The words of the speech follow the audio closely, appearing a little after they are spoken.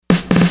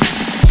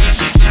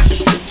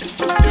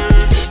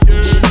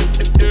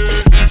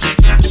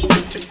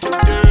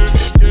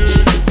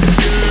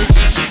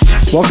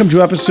Welcome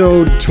to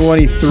episode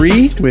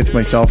 23 with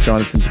myself,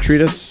 Jonathan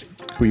Petrides,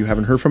 who you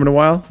haven't heard from in a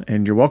while,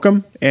 and you're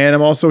welcome. And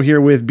I'm also here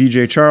with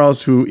BJ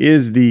Charles, who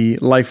is the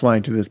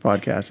lifeline to this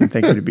podcast, and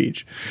thank you to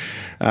Beach.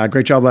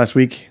 Great job last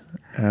week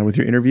with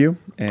your interview,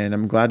 and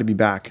I'm glad to be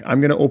back. I'm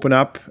going to open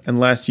up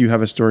unless you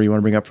have a story you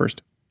want to bring up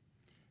first.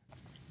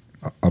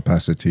 I'll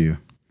pass it to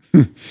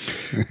you.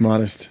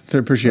 Modest.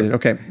 Appreciate it.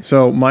 Okay,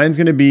 so mine's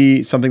going to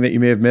be something that you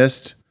may have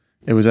missed.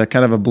 It was a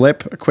kind of a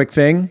blip, a quick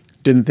thing.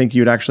 Didn't think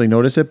you'd actually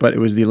notice it, but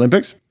it was the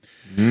Olympics.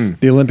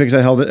 The Olympics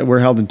were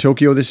held in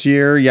Tokyo this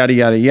year, yada,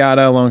 yada,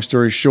 yada. Long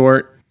story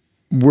short,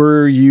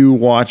 were you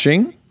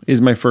watching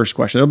is my first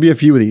question. There'll be a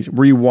few of these.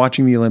 Were you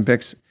watching the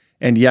Olympics?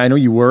 And yeah, I know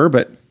you were,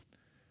 but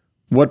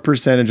what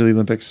percentage of the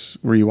Olympics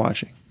were you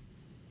watching?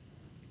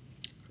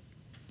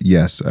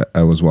 Yes,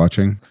 I was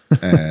watching.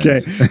 And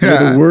Okay,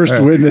 you're the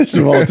worst witness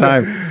of all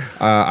time.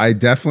 I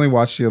definitely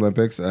watched the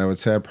Olympics. And I would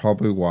say I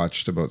probably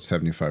watched about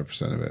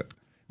 75% of it.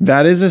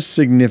 That is a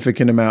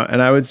significant amount.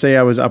 And I would say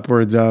I was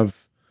upwards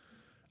of,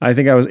 I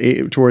think I was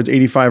towards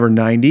 85 or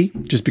 90,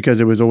 just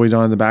because it was always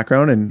on in the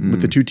background. And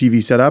with the two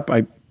TV setup,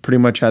 I pretty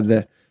much had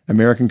the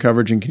American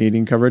coverage and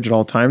Canadian coverage at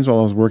all times while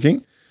I was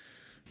working.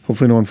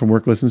 Hopefully no one from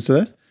work listens to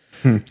this.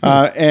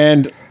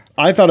 And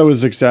I thought it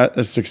was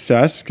a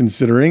success,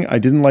 considering I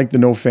didn't like the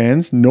no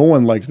fans. No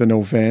one liked the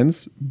no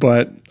fans,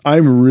 but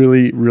I'm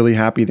really, really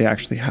happy they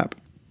actually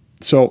happened.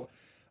 So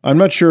I'm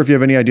not sure if you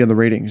have any idea on the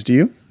ratings. Do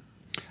you?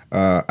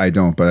 I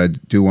don't, but I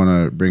do want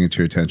to bring it to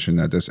your attention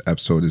that this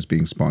episode is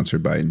being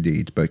sponsored by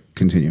Indeed, but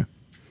continue.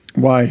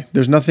 Why?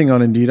 There's nothing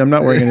on Indeed. I'm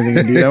not wearing anything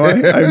Indeed,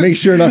 am I? I make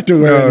sure not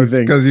to wear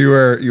anything. Because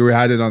you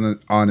had it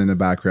on in the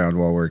background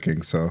while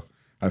working, so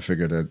I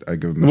figured I'd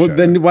give them a shout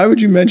then out. Why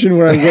would you mention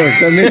where I work?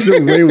 That makes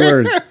it way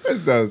worse.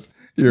 It does.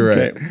 You're right.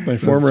 Okay. My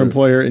former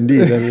employer,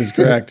 Indeed, that is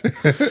correct.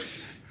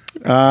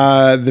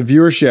 The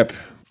viewership,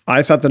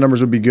 I thought the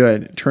numbers would be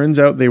good. Turns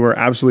out they were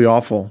absolutely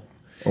awful.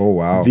 Oh,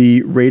 wow.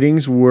 The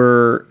ratings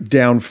were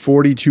down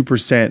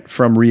 42%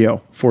 from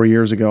Rio 4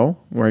 years ago,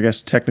 or I guess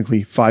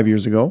technically 5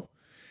 years ago.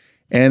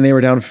 And they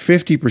were down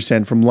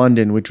 50% from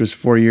London, which was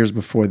 4 years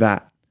before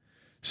that.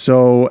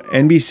 So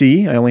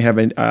NBC, I only have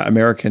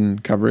American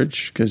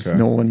coverage because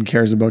no one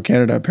cares about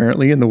Canada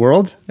apparently in the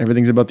world.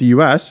 Everything's about the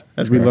US,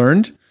 as we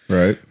learned.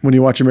 Right. When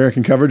you watch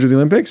American coverage of the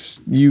Olympics,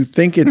 you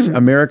think it's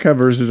America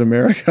versus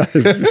America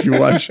if you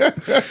watch.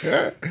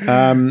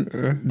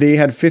 They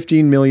had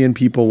 15 million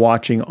people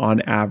watching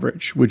on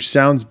average, which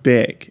sounds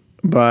big.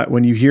 But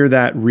when you hear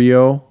that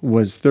Rio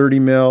was 30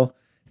 mil,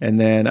 and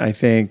then I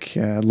think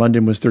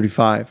London was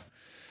 35.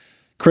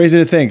 Crazy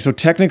to think. So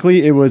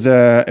technically it was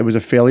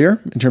a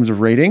failure in terms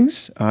of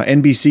ratings.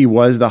 NBC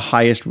was the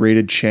highest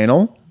rated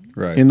channel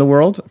in the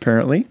world,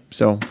 apparently.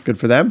 So good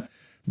for them.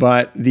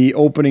 But the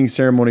opening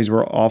ceremonies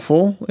were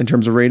awful in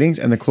terms of ratings,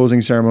 and the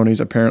closing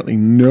ceremonies, apparently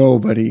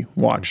nobody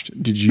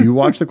watched. Did you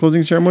watch the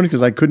closing ceremony?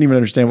 Because I couldn't even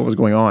understand what was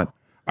going on.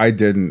 I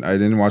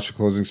didn't watch the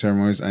closing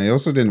ceremonies. And I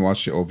also didn't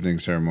watch the opening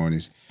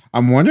ceremonies.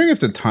 I'm wondering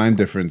if the time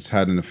difference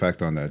had an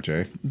effect on that,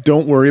 Jay.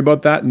 Don't worry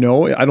about that.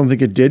 No, I don't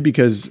think it did,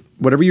 because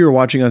whatever you were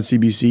watching on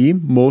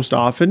CBC most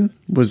often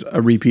was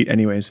a repeat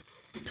anyways.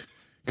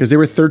 Because they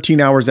were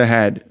 13 hours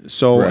ahead.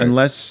 So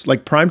unless,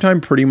 like,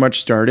 primetime pretty much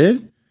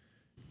started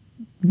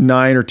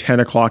 9 or 10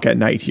 o'clock at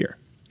night here.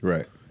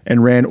 Right.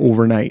 And ran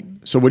overnight.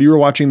 So what you were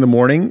watching in the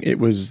morning, it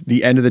was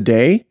the end of the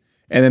day,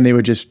 and then they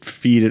would just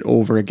feed it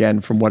over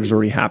again from what has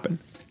already happened.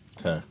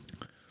 Okay.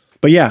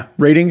 But yeah,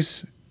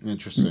 ratings,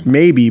 interesting.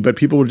 maybe, but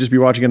people would just be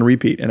watching on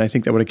repeat, and I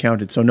think that would have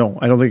counted. So no,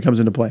 I don't think it comes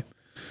into play.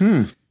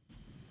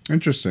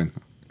 Interesting.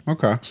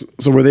 Okay.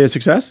 So were they a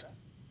success?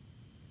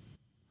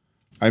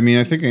 I mean,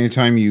 I think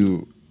anytime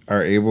you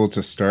are able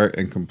to start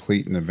and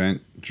complete an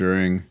event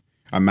during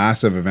a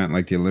massive event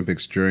like the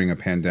Olympics during a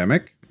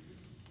pandemic,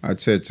 I'd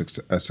say it's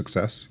a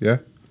success. Yeah.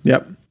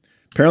 Yep.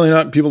 Apparently not. A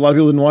lot of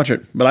people didn't watch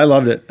it, but I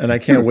loved it, and I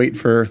can't wait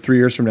for 3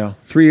 years from now.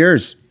 3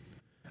 years.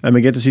 I'm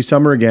gonna get to see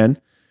summer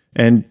again,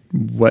 and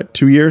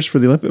 2 years for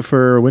the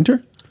for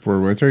winter? For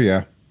winter,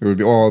 yeah.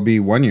 It'll be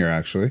 1 year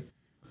actually.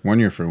 1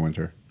 year for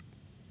winter.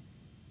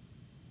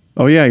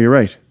 Oh yeah, you're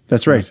right.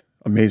 That's right.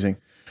 Amazing.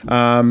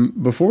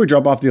 Before we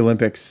drop off the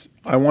Olympics,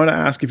 I want to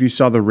ask if you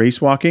saw the race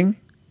walking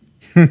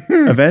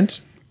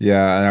event.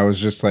 Yeah, and I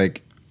was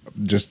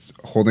just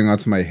holding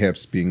onto my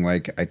hips, being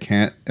like, I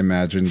can't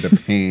imagine the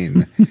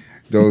pain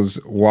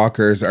those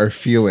walkers are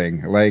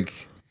feeling.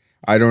 Like,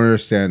 I don't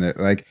understand it.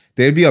 Like,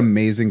 they'd be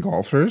amazing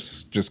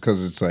golfers just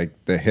because it's like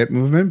the hip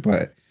movement,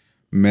 but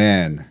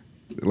man,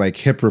 like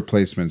hip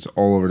replacements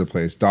all over the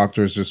place.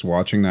 Doctors just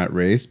watching that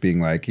race, being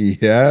like,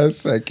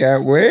 yes, I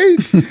can't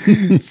wait.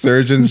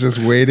 Surgeons just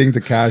waiting to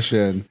cash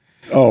in.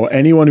 Oh,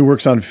 anyone who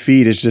works on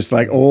feet is just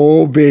like,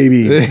 oh,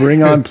 baby,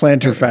 bring on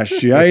plantar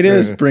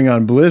fasciitis, bring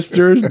on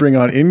blisters, bring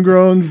on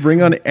ingrowns,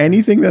 bring on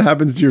anything that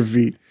happens to your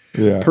feet.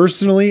 Yeah.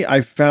 Personally,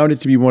 I found it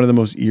to be one of the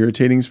most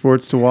irritating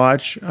sports to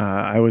watch.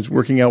 I was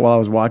working out while I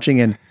was watching,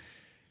 and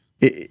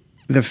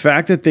the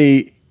fact that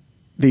they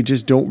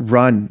just don't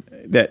run,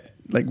 that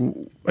like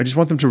I just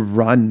want them to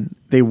run.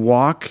 They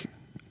walk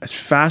as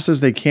fast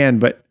as they can,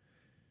 but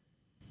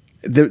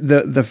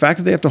the fact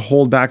that they have to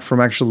hold back from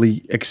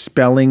actually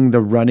expelling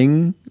the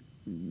running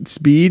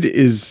speed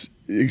is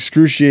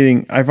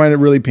excruciating. I find it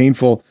really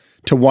painful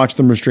to watch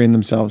them restrain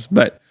themselves.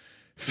 But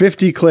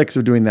 50 clicks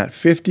of doing that,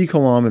 50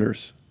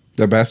 kilometers.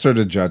 The best are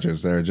the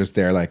judges. They're just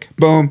there like,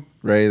 boom,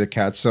 ready to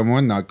catch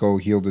someone, not go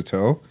heel to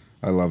toe.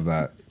 I love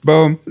that.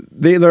 Boom.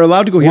 They're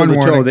allowed to go heel to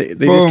toe. They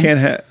just can't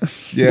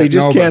have. Yeah, they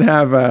just can't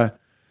have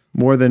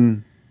more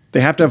than. They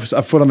have to have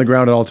a foot on the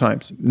ground at all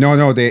times.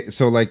 No.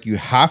 So like you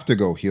have to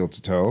go heel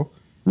to toe,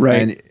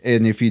 right?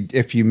 And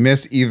if you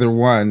miss either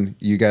one,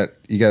 you get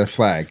a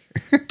flag.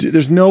 Dude,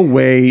 there's no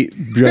way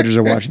judges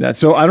are watching that.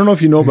 So I don't know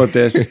if you know about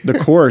this. The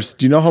course.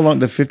 Do you know how long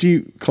the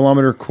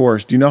 50-kilometer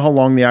course? Do you know how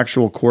long the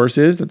actual course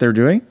is that they're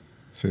doing?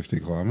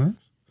 50 kilometers.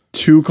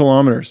 2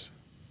 kilometers.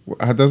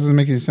 That doesn't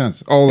make any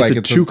sense. Oh, like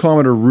it's a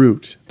 2-kilometer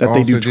route that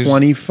they do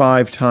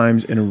 25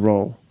 times in a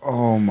row.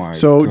 Oh my!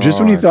 So God. just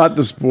when you thought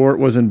the sport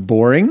wasn't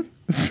boring,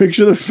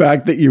 picture the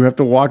fact that you have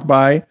to walk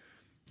by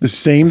the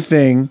same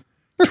thing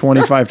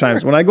 25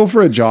 times. When I go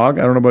for a jog,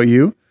 I don't know about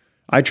you,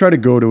 I try to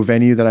go to a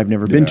venue that I've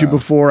never been to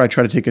before. I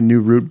try to take a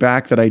new route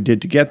back that I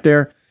did to get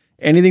there.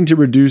 Anything to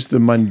reduce the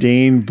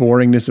mundane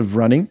boringness of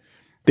running.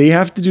 They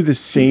have to do the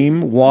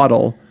same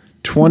waddle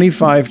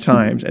 25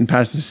 times and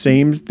pass the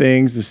same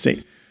things, the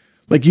same.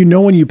 Like,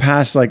 when you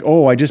pass, like,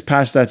 oh, I just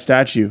passed that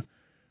statue.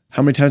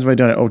 How many times have I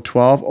done it? Oh,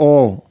 12.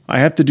 Oh, I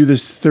have to do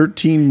this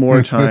 13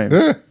 more times.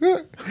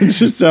 It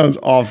just sounds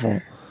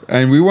awful.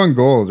 And we won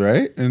gold,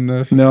 right? We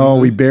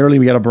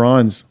got a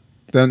bronze.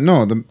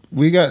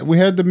 We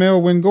had the male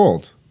win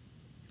gold.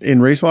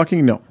 In race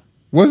walking? No.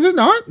 Was it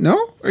not?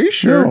 No? Are you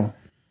sure? No.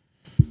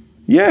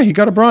 Yeah, he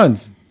got a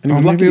bronze. And he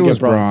was lucky maybe to it was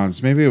get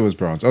bronze. Maybe it was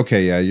bronze.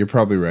 Okay, yeah, you're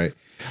probably right.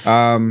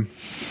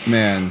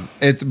 Man,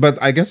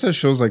 but I guess that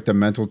shows like the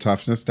mental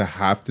toughness to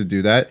have to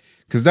do that,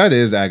 because that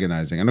is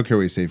agonizing. I don't care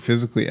what you say,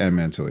 physically and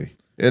mentally.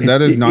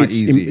 That is not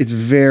easy. It's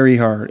very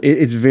hard.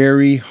 It's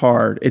very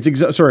hard. It's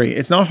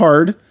not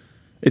hard.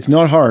 It's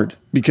not hard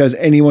because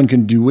anyone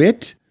can do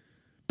it,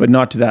 but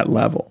not to that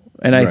level.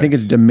 And I think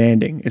it's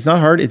demanding. It's not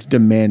hard. It's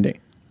demanding.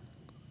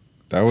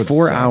 That would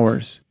 4 suck.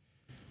 hours.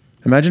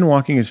 Imagine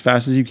walking as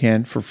fast as you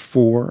can for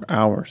 4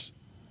 hours.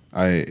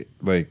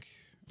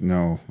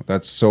 No,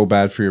 that's so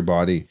bad for your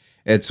body.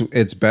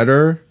 It's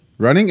better.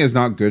 Running is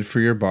not good for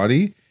your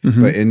body,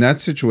 but in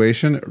that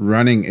situation,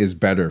 running is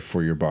better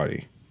for your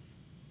body.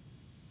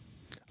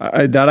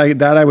 I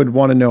would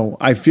want to know.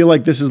 I feel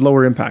like this is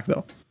lower impact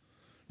though.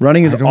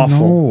 Running is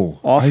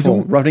awful.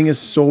 Awful. Running is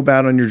so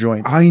bad on your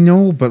joints. I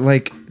know, but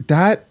like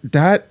that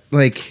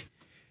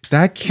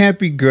can't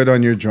be good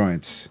on your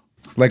joints.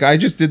 Like I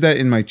just did that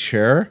in my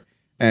chair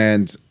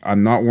and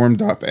I'm not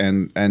warmed up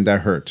and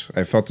that hurt.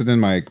 I felt it in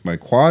my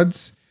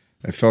quads.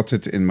 I felt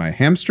it in my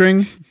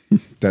hamstring.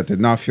 That did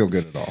not feel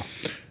good at all.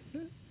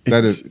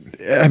 Did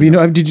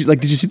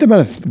you see the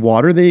amount of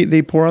water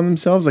they pour on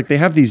themselves? Like they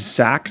have these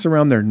sacks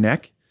around their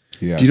neck.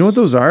 Yes. Do you know what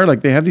those are?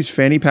 Like they have these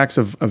fanny packs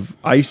of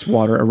ice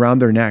water around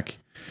their neck.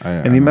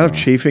 And the amount of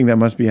chafing that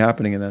must be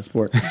happening in that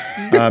sport.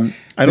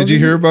 Did you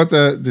hear about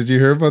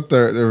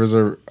there was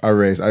a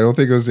race. I don't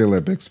think it was the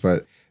Olympics,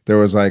 but there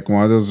was like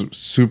one of those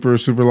super,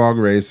 super long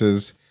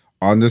races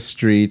on the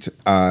street.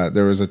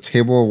 There was a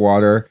table of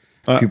water.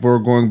 People were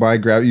going by,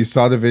 you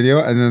saw the video,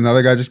 and then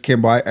another guy just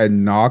came by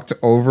and knocked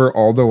over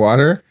all the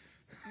water.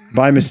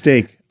 By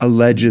mistake,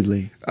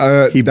 allegedly.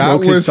 He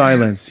broke his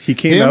silence. He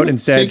came out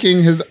and said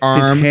taking his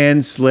arm. His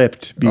hand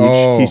slipped, Beach.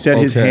 He said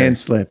his hand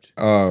slipped.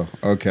 Oh,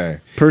 okay.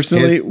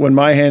 Personally, when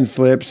my hand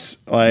slips,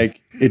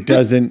 like it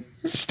doesn't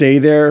stay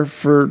there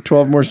for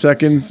 12 more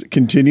seconds,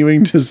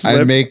 continuing to slip.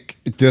 I make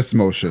this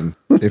motion.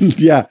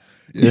 Yeah,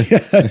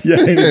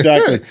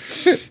 exactly.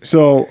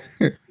 So...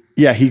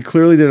 yeah, he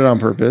clearly did it on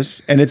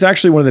purpose. And it's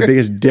actually one of the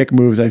biggest dick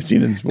moves I've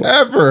seen in sports.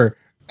 Ever.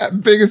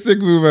 Biggest dick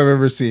move I've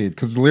ever seen.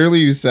 Because literally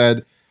you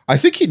said, I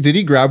think did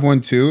he grab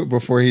one too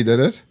before he did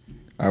it?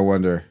 I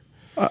wonder.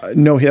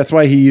 No, that's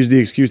why he used the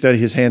excuse that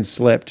his hand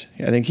slipped.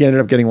 I think he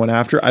ended up getting one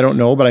after. I don't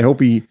know, but I hope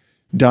he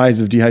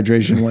dies of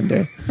dehydration one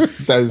day.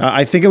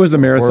 I think it was the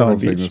marathon.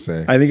 Thing to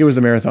say. I think it was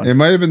the marathon. It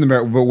might have been the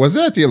marathon. But was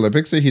it at the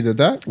Olympics that he did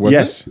that?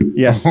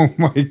 Yes. Oh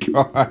my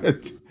God.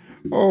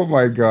 Oh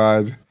my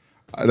God.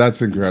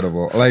 That's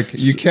incredible. Like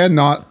you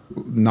cannot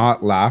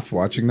not laugh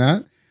watching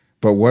that.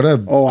 But what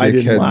a I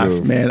didn't laugh,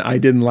 move. man. I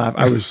didn't laugh.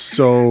 I was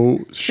so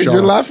shocked.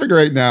 You're laughing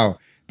right now.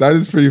 That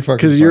is pretty fucking.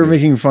 Because you're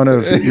making fun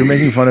of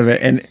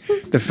it, and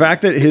the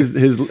fact that his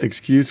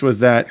excuse was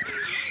that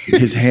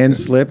his hand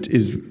slipped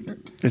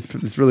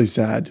it's really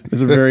sad.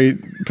 It's a very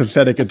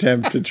pathetic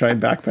attempt to try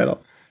and backpedal.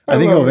 I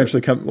think he'll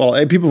eventually come. Well,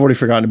 people have already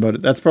forgotten about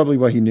it. That's probably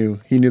what he knew.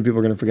 He knew people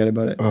were going to forget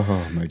about it.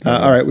 Oh my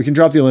God. All right, we can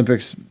drop the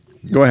Olympics.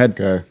 Go ahead.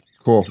 Okay.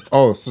 Cool.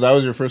 Oh, so that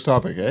was your first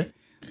topic, eh?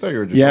 I thought you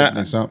were just opening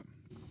this up.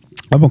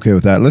 I'm okay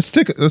with that. Let's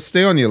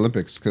stay on the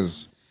Olympics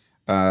because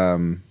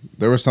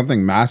there was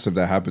something massive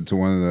that happened to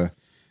one of the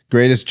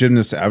greatest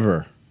gymnasts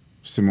ever,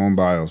 Simone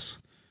Biles.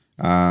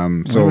 I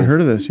haven't heard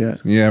of this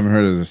yet. You haven't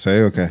heard of this,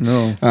 eh? Okay.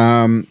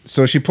 No.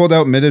 So she pulled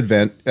out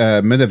mid-event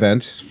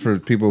for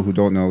people who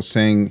don't know,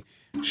 saying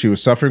She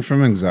was suffering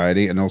from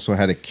anxiety and also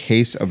had a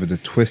case of the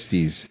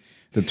twisties.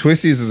 The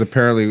twisties is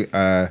apparently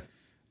a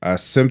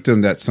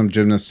symptom that some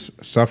gymnasts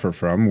suffer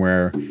from,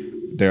 where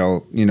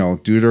they'll,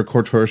 do their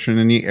contortion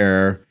in the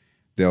air,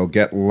 they'll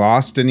get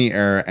lost in the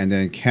air, and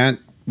then can't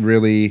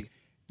really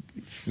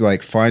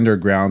find their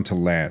ground to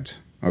land.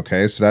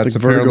 Okay, so that's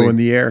like vertigo in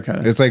the air, kind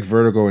of. It's like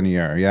vertigo in the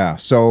air, yeah.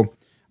 So,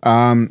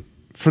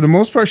 for the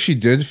most part, she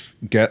did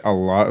get a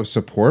lot of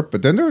support,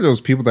 but then there were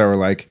those people that were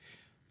like,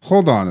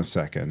 hold on a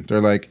second.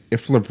 They're like,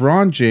 if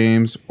LeBron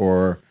James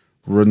or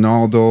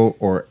Ronaldo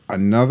or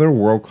another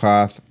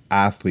world-class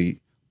athlete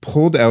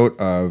pulled out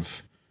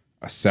of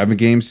a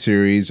 7-game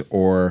series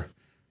or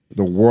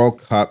the World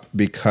Cup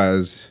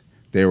because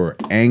they were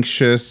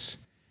anxious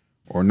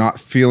or not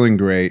feeling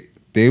great,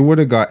 they would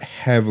have got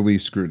heavily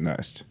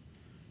scrutinized.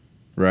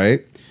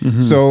 Right?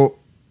 Mm-hmm. So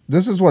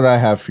this is what I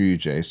have for you,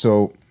 Jay.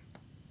 So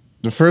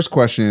the first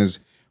question is,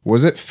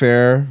 was it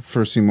fair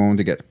for Simone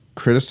to get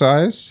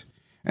criticized?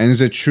 And is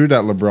it true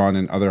that LeBron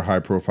and other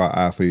high-profile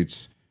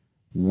athletes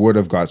would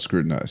have got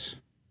scrutinized?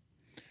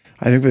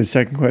 I think for the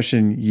second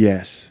question,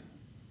 yes.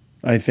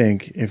 I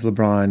think if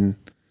LeBron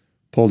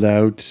pulled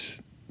out,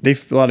 a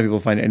lot of people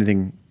find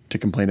anything to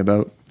complain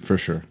about. For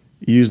sure.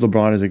 You use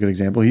LeBron as a good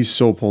example. He's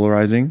so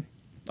polarizing.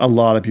 A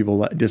lot of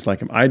people dislike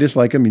him. I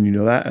dislike him, and you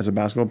know that as a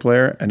basketball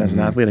player and as an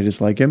athlete, I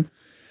dislike him.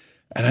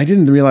 And I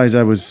didn't realize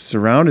I was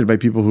surrounded by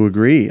people who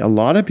agree. A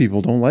lot of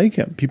people don't like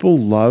him. People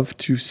love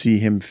to see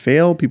him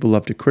fail. People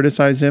love to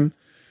criticize him.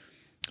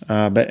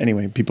 But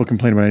anyway, people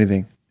complain about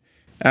anything.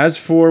 As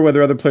for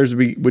whether other players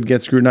would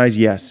get scrutinized,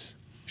 yes.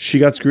 She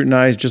got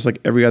scrutinized just like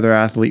every other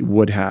athlete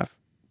would have.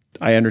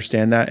 I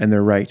understand that, and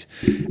they're right.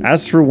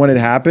 As for when it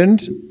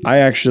happened, I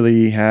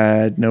actually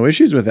had no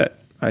issues with it.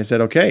 I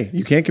said, okay,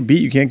 you can't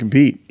compete, you can't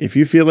compete. If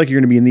you feel like you're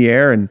going to be in the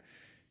air and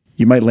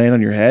you might land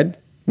on your head,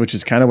 which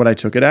is kind of what I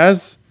took it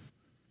as,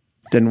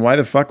 then why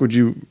the fuck would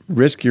you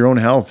risk your own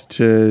health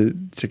to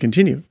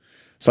continue?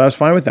 So I was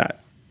fine with that.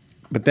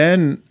 But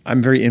then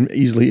I'm very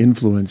easily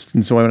influenced.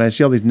 And so when I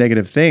see all these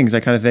negative things, I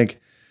kind of think,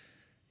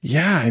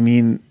 yeah, I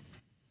mean,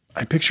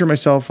 I picture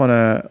myself on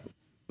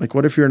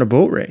what if you're in a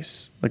boat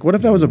race? Like, what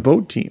if that was a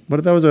boat team? What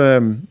if that was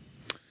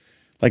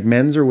like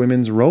men's or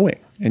women's rowing,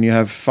 and you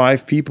have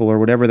 5 people or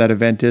whatever that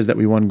event is that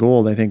we won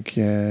gold, I think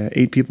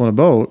 8 people in a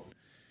boat,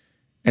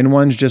 and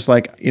one's just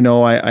like,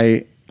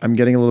 I'm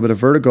getting a little bit of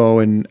vertigo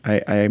and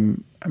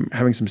I'm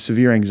having some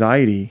severe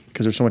anxiety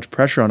because there's so much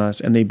pressure on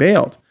us, and they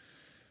bailed.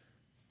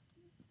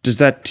 Does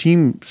that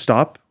team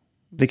stop?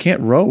 They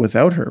can't row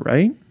without her,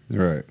 right?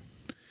 Right.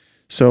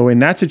 So in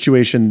that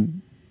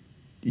situation,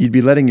 you'd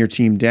be letting your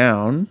team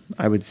down,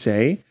 I would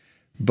say.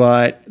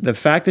 But the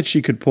fact that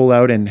she could pull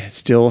out and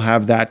still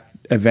have that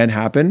event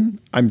happen,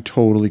 I'm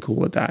totally cool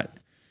with that.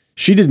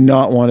 She did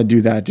not want to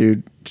do that,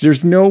 dude.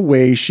 There's no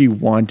way she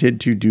wanted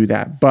to do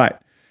that.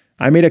 But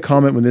I made a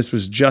comment when this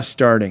was just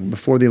starting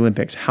before the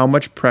Olympics, how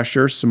much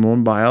pressure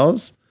Simone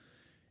Biles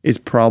is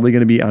probably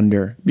going to be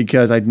under,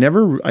 because I'd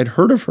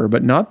heard of her,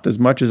 but not as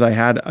much as I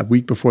had a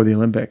week before the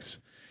Olympics.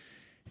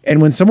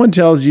 And when someone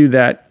tells you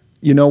that,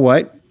 you know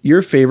what,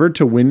 you're favored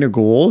to win the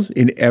gold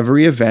in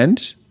every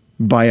event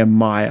by a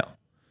mile,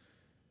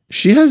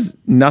 she has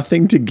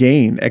nothing to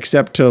gain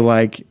except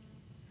to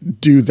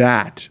do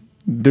that.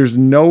 There's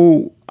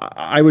no,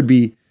 I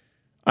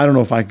don't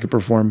know if I could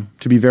perform.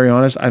 To be very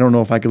honest, I don't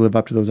know if I could live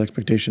up to those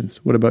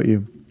expectations. What about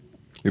you?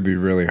 It'd be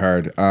really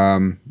hard.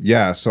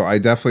 Yeah, so I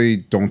definitely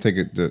don't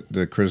think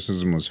the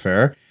criticism was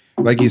fair.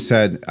 Like you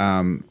said,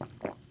 I'm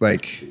going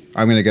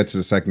to get to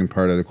the second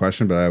part of the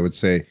question, but I would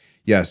say,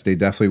 yes, they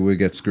definitely would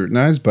get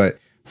scrutinized. But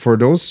for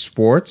those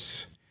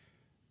sports,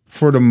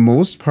 for the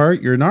most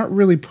part, you're not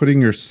really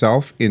putting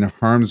yourself in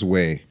harm's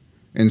way.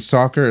 In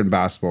soccer and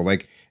basketball,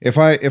 like if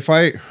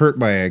I hurt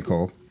my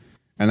ankle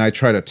and I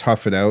try to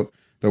tough it out,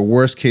 the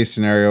worst case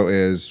scenario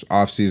is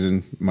off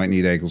season, might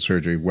need ankle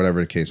surgery,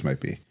 whatever the case might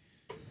be.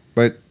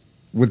 But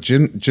with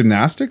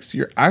gymnastics,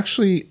 you're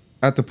actually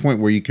at the point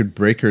where you could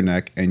break your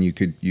neck and you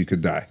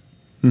could die.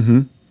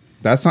 Mm-hmm.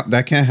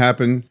 That can't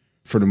happen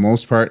for the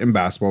most part in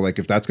basketball. Like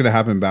if that's going to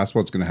happen in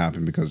basketball, it's going to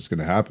happen because it's going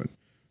to happen.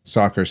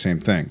 Soccer, same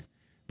thing.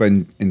 But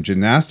in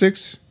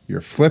gymnastics, you're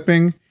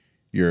flipping,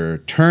 you're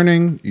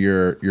turning,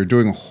 you're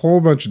doing a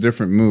whole bunch of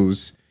different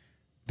moves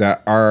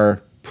that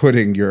are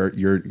putting your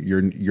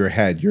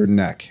head, your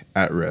neck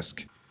at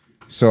risk.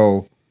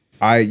 So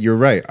you're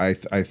right. I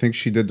think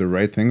she did the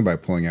right thing by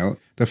pulling out.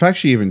 The fact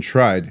she even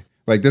tried,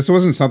 this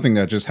wasn't something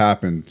that just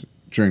happened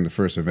during the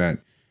first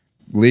event.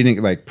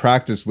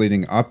 Practice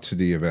leading up to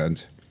the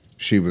event,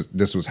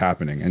 this was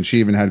happening. And she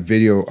even had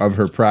video of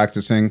her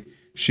practicing.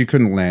 She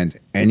couldn't land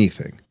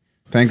anything.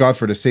 Thank God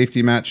for the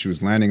safety mat. She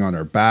was landing on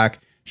her back.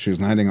 She was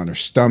landing on her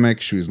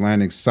stomach. She was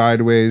landing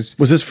sideways.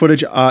 Was this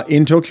footage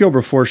in Tokyo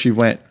before she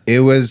went?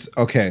 It was,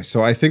 okay.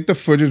 So I think the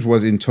footage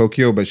was in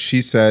Tokyo, but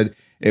she said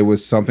it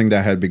was something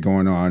that had been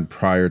going on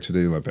prior to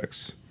the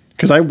Olympics.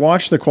 Because I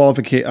watched the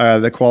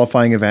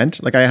qualifying event.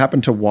 I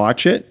happened to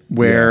watch it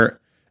where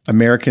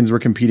Americans were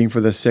competing for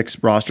the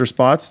 6 roster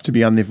spots to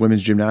be on the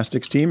women's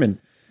gymnastics team. And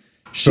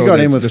she got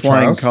in with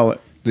flying colors.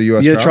 The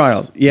U.S. Yeah,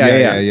 trials.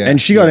 Yeah. And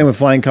she got in with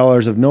flying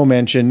colors of no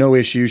mention, no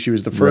issue. She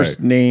was the first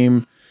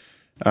name.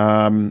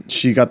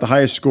 She got the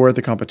highest score at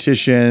the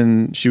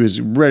competition. She was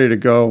ready to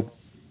go.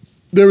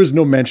 There was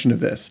no mention of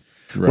this.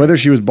 Right. Whether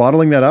she was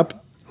bottling that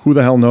up, who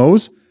the hell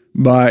knows?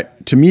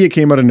 But to me, it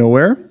came out of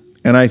nowhere.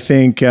 And I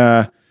think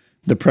the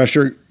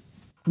pressure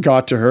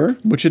got to her,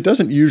 which it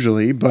doesn't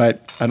usually,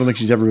 but I don't think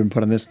she's ever been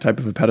put on this type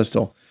of a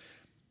pedestal.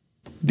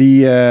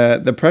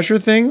 The pressure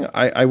thing,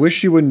 I wish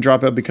she wouldn't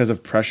drop out because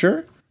of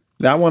pressure.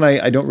 That one,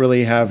 I don't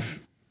really have,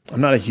 I'm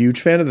not a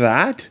huge fan of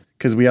that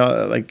because we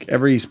all, like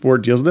every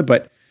sport deals with it.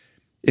 But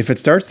if it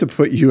starts to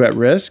put you at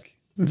risk,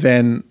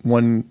 then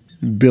 1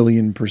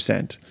 billion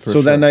 %.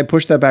 So then I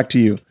push that back to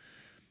you.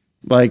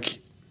 Like,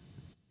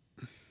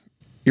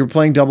 you're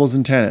playing doubles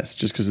in tennis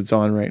just because it's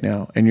on right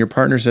now, and your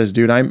partner says,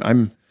 "Dude,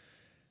 I'm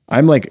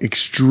like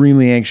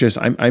extremely anxious.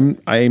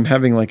 I'm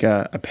having like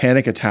a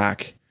panic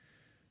attack."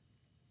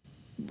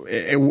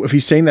 If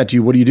he's saying that to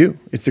you, what do you do?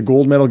 It's the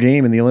gold medal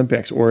game in the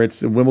Olympics, or it's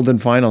the Wimbledon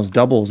finals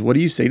doubles. What do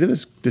you say to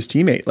this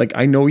teammate? Like,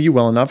 I know you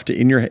well enough to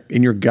in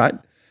your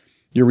gut,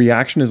 your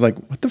reaction is like,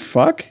 "What the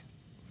fuck?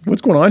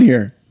 What's going on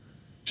here?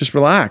 Just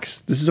relax.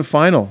 This is a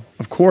final.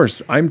 Of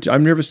course, I'm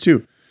nervous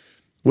too."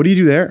 What do you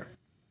do there?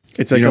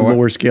 It's like a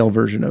lower scale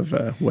version of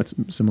what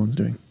Simone's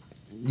doing.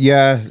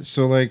 Yeah.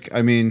 So like,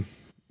 I mean,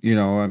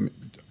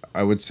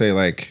 I would say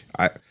like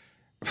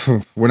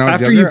when I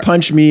was after younger, you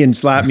punch me and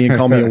slap me and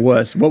call me a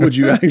wuss, what would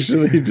you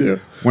actually do?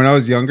 When I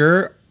was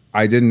younger,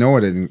 I didn't know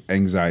what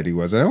anxiety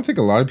was. I don't think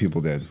a lot of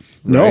people did.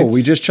 Right? No,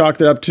 we just chalked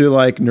it up to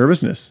like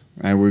nervousness.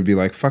 And we'd be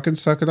like, fucking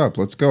suck it up.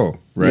 Let's go.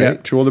 Right. Yeah.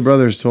 Two older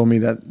brothers told me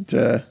that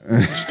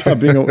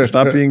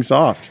stop being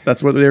soft.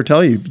 That's what they were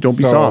telling you. Don't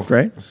be soft.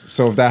 Right.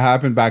 So if that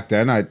happened back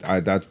then,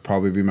 that'd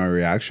probably be my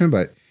reaction.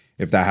 But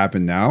if that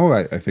happened now,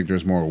 I think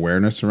there's more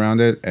awareness around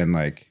it. And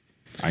like,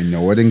 I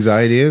know what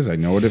anxiety is. I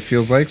know what it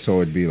feels like.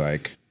 So it'd be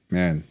like,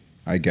 man,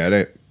 I get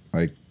it.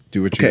 Like,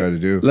 do what you got to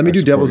do. Let me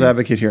do devil's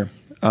advocate here.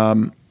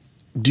 Don't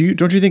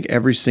you think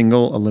every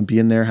single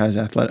Olympian there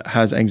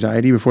has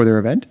anxiety before their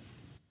event?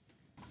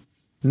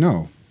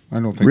 No, I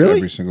don't think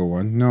every single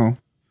one. No.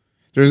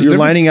 You're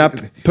lining up.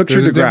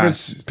 Picture the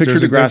grass. Picture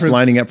the grass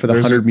lining up for the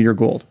 100-meter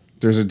gold.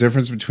 There's a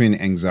difference between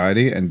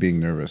anxiety and being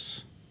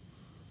nervous.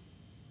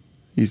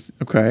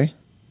 Okay.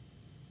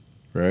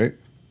 Right?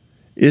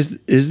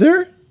 Is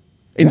there?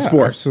 In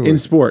sport. Absolutely.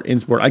 In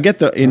sport. I get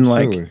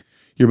like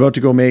you're about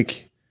to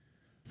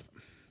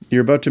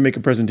make a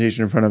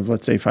presentation in front of,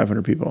 let's say,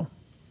 500 people.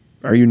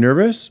 Are you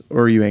nervous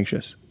or are you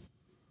anxious?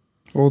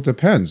 Well, it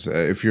depends.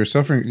 If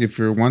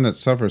you're one that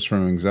suffers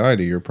from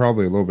anxiety, you're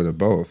probably a little bit of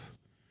both.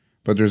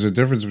 But there's a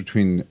difference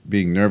between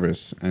being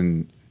nervous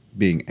and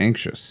being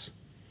anxious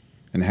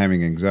and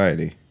having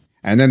anxiety.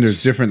 And then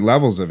there's different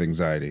levels of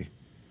anxiety.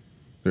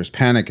 There's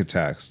panic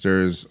attacks.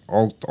 There's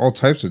all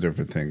types of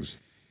different things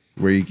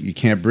where you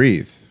can't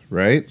breathe,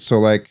 right? So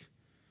like,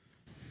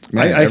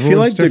 man, I feel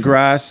like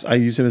DeGrasse, I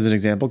use him as an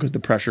example because the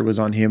pressure was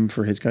on him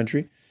for his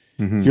country.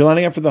 Mm-hmm. You're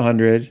lining up for the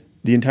 100.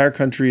 The entire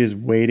country is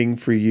waiting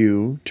for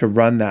you to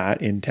run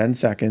that in 10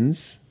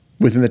 seconds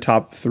within the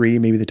top 3,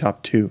 maybe the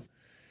top 2.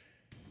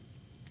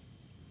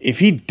 If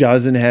he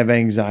doesn't have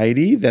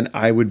anxiety, then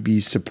I would be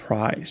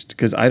surprised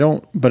because I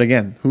don't. But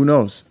again, who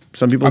knows?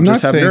 Some people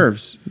just have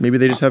nerves. Maybe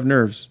they just have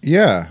nerves.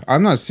 Yeah.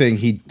 I'm not saying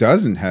he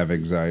doesn't have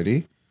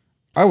anxiety.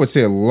 I would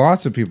say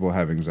lots of people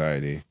have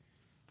anxiety,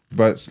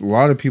 but a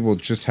lot of people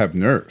just have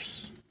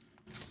nerves.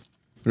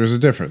 There's a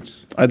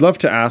difference. I'd love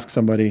to ask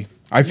somebody.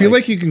 I feel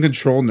like you can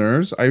control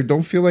nerves. I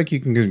don't feel like you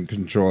can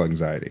control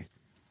anxiety.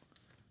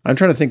 I'm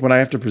trying to think when I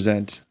have to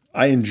present.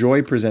 I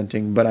enjoy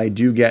presenting, but I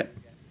do get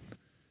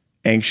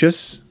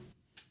anxious.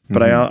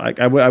 But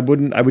I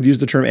would use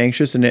the term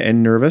anxious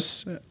and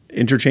nervous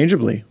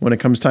interchangeably when it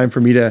comes time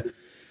for me to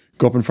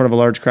go up in front of a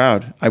large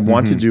crowd. I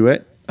want to do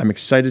it. I'm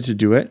excited to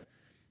do it,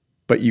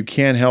 but you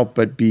can't help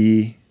but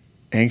be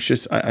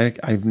anxious.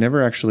 I've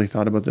never actually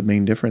thought about the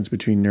main difference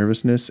between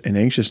nervousness and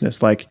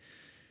anxiousness. Like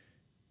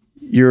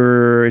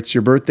it's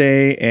your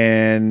birthday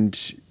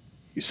and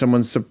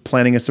someone's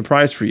planning a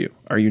surprise for you.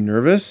 Are you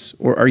nervous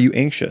or are you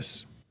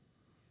anxious?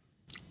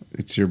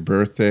 It's your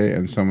birthday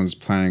and someone's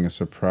planning a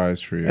surprise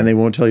for you. And they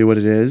won't tell you what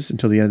it is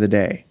until the end of the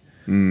day.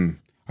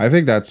 I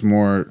think that's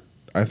more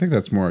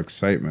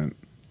excitement.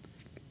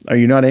 Are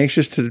you not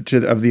anxious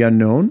of the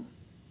unknown?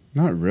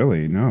 Not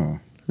really,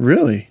 no.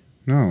 Really?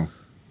 No.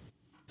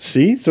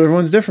 See? So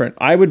everyone's different.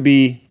 I would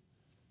be,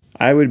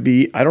 I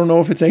don't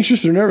know if it's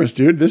anxious or nervous,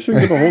 dude. This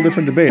is a whole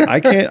different debate. I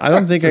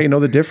don't think I know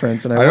the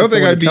difference. And I don't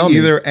think I'd be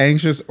either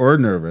anxious or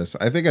nervous.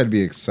 I think I'd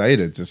be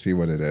excited to see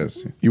what it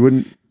is. You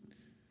wouldn't?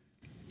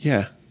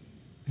 Yeah.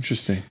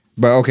 Interesting.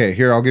 But okay,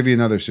 here, I'll give you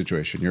another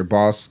situation. Your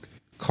boss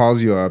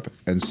calls you up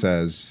and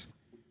says,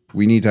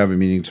 we need to have a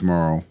meeting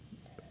tomorrow.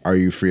 Are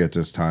you free at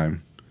this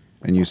time?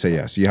 And you say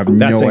yes. You have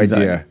no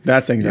idea.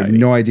 That's anxiety. You have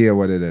no idea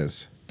what it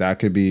is. That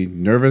could be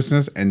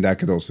nervousness and that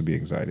could also be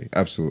anxiety.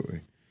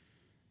 Absolutely.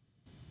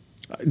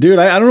 Dude,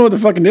 I don't know what the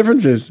fucking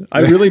difference is.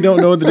 I really don't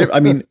know what the difference.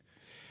 I mean,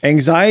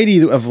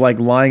 Anxiety of like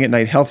lying at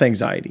night, health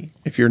anxiety.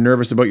 If you're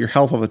nervous about your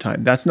health all the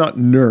time, that's not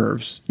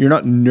nerves. You're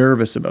not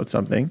nervous about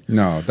something.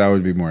 No, that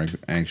would be more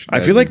anxious.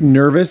 I feel like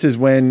nervous is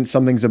when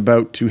something's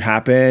about to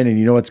happen and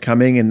you know it's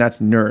coming, and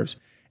that's nerves.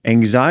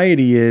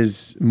 Anxiety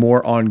is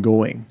more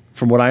ongoing.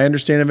 From what I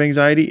understand of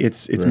anxiety,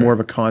 it's Right. more of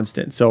a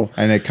constant. So,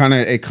 and it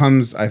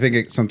comes. I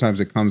think sometimes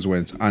it comes when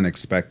it's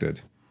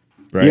unexpected.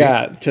 Right.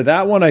 yeah, to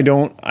that one,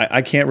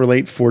 I can't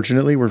relate.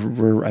 Fortunately,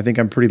 I think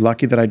I'm pretty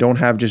lucky that I don't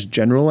have just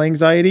general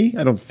anxiety.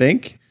 I don't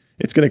think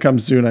it's going to come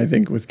soon. I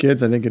think with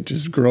kids, I think it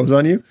just grows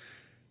on you.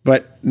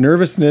 But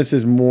nervousness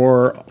is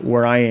more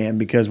where I am,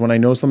 because when I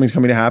know something's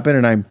coming to happen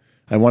and I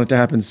want it to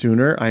happen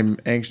sooner, I'm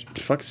anxious.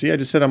 Fuck, see, I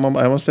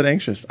almost said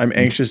anxious. I'm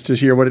anxious to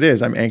hear what it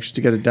is. I'm anxious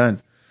to get it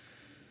done.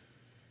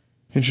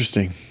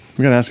 Interesting.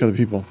 We're going to ask other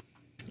people.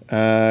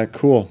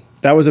 Cool.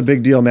 That was a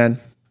big deal, man.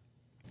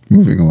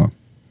 Moving along.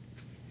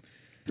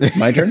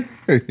 My turn?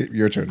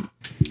 Your turn.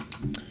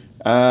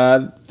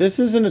 This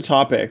isn't a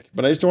topic,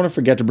 but I just don't want to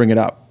forget to bring it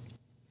up.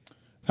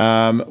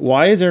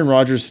 Why is Aaron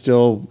Rodgers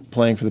still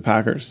playing for the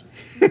Packers?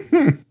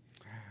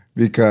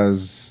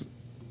 Because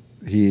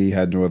he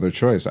had no other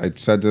choice. I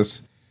said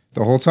this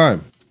the whole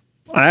time.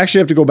 I actually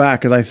have to go back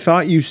because I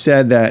thought you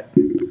said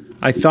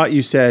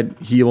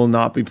he will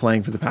not be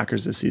playing for the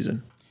Packers this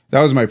season.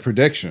 That was my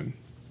prediction.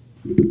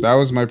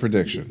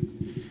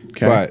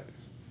 Okay. But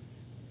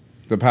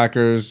the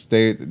Packers,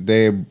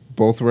 they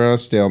both were at a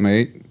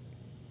stalemate.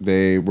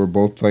 They were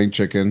both playing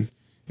chicken.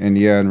 And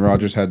and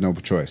Rodgers had no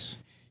choice.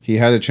 He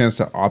had a chance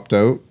to opt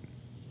out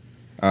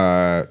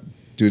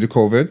due to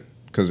COVID,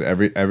 because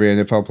every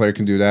NFL player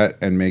can do that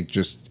and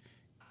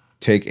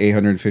take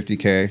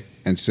 $850K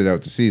and sit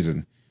out the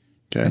season.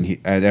 Okay.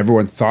 And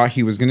everyone thought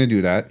he was going to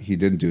do that. He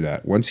didn't do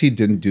that. Once he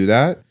didn't do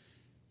that,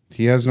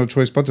 he has no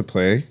choice but to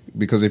play,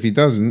 because if he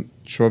doesn't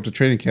show up to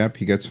training camp,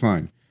 he gets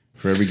fined.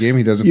 For every game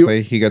he doesn't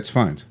play, he gets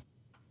fined.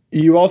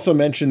 You also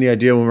mentioned the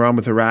idea when we were on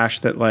with Arash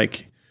that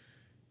like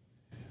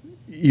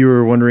you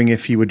were wondering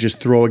if he would just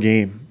throw a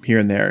game here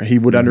and there. He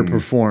would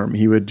underperform.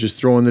 He would just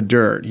throw in the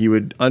dirt. He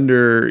would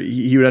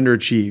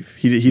underachieve.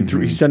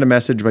 He sent a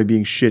message by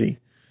being shitty.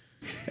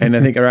 And I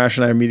think Arash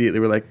and I immediately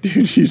were like,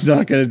 dude, he's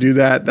not going to do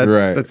that.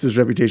 That's his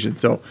reputation.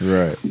 So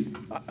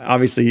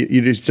obviously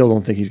you still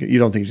don't think he's going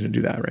to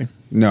do that, right?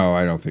 No,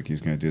 I don't think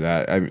he's going to do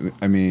that.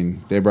 I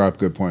mean, they brought up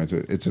good points.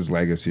 It's his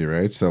legacy,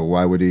 right? So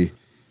why would he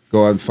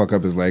go out and fuck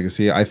up his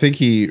legacy? I think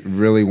he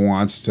really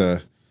wants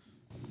to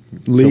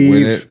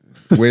leave.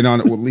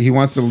 He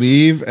wants to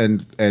leave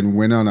and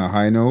win on a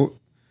high note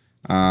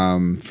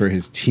for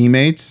his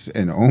teammates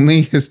and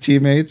only his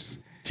teammates.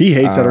 He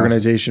hates that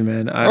organization,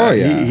 man.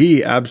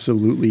 He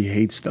absolutely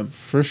hates them.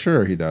 For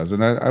sure he does.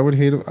 And I would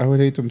hate him. I would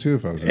hate them too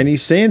if I was him. And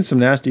he's saying some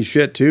nasty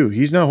shit too.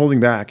 He's not holding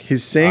back.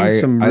 He's saying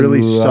some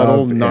really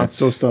subtle, not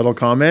so subtle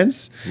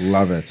comments.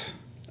 Love it.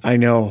 I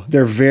know.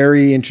 They're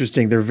very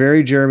interesting. They're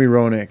very Jeremy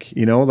Roenick,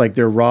 like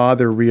they're raw,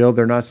 they're real,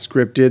 they're not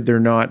scripted, they're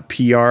not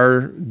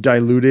PR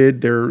diluted,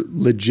 they're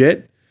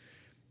legit.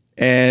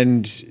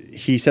 And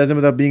he says them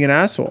without being an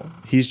asshole.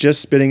 He's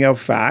just spitting out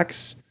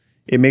facts.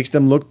 It makes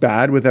them look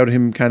bad without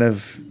him kind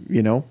of,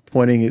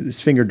 pointing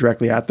his finger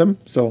directly at them.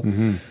 So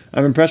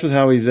I'm impressed with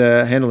how he's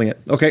handling it.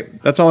 Okay,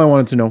 that's all I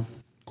wanted to know.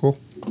 Cool.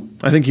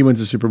 I think he wins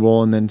the Super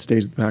Bowl and then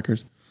stays with the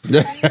Packers.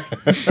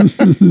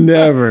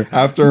 Never.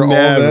 After all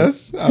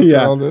this? No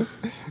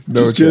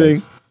chance.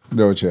 Kidding.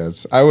 No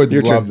chance. I would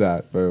love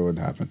that, but it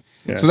wouldn't happen.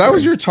 Yeah, so that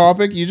was your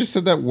topic? You just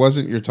said that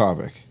wasn't your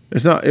topic.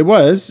 It's not. It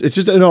was. It's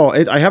just, no,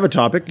 I have a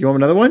topic. You want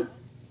another one?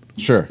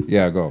 Sure.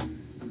 Yeah, go.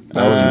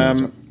 That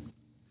wasn't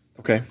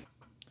okay.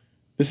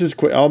 This is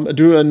quick. I'll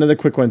do another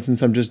quick one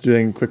since I'm just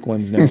doing quick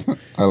ones now.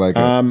 I like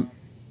it.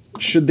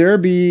 Should there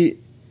be,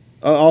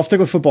 I'll stick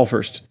with football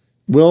first.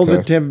 Will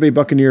the Tampa Bay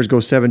Buccaneers go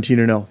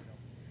 17-0?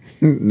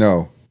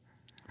 No.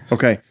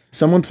 Okay.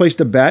 Someone placed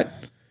a bet.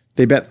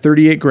 They bet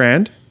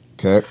 $38,000.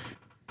 Okay.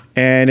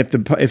 And if the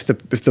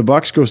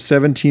Bucks go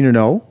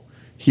 17-0,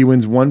 he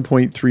wins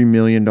 $1.3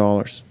 million.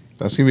 That's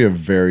gonna be a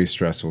very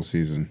stressful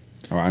season.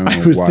 Oh,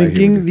 I was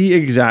thinking the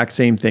exact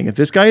same thing. If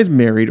this guy is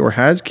married or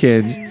has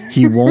kids,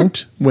 he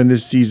won't when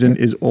this season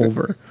is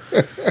over.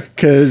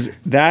 Because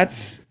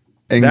that's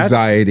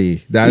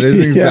anxiety. That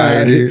is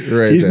anxiety,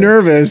 right? He's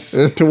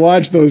nervous to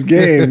watch those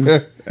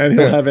games, and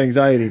he'll have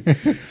anxiety.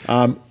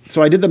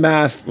 So I did the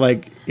math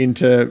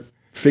into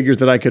figures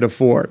that I could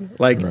afford.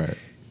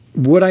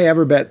 Would I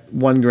ever bet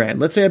 $1,000?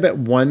 Let's say I bet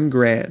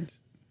 $1,000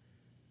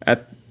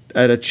 at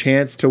a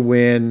chance to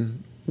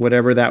win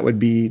whatever that would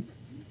be,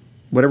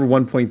 whatever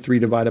 1.3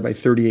 divided by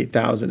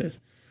 38,000 is.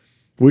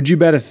 Would you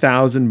bet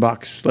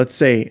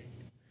 $1,000?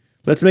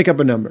 Let's make up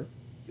a number.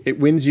 It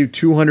wins you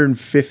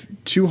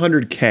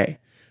 $200K.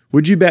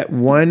 Would you bet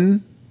no,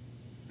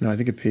 I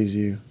think it pays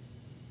you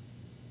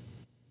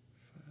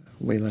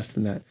way less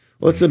than that.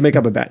 Well, let's make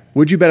up a bet.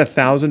 Would you bet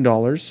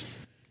 $1,000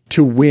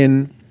 to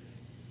win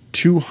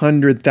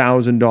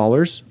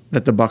 $200,000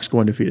 that the Bucks go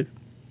undefeated?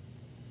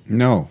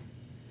 No.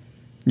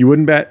 You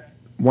wouldn't bet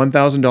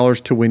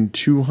 $1,000 to win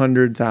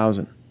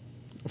 $200,000.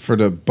 For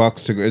the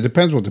Bucks to go, it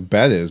depends what the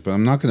bet is, but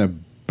I'm not going to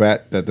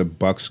bet that the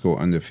Bucks go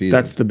undefeated.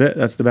 That's the bet.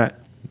 That's the bet.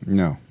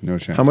 No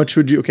chance. How much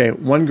would you? Okay,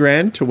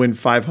 $1,000 to win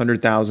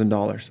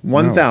 $500,000.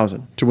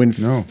 1,000 to win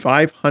No.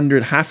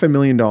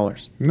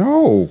 $500,000.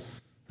 No.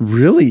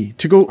 Really?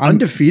 To go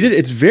undefeated?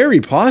 It's very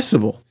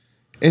possible.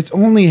 It's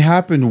only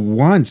happened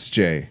once,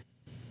 Jay.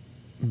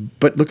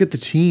 But look at the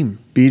team.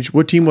 Beach.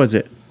 What team was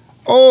it?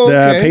 Oh,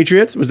 The okay.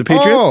 Patriots? Was the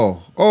Patriots?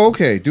 Oh,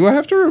 okay. Do I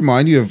have to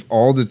remind you of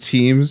all the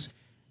teams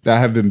that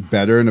have been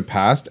better in the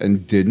past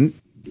and didn't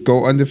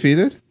go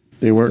undefeated?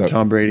 They weren't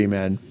Tom Brady,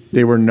 man.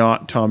 They were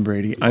not Tom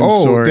Brady. I'm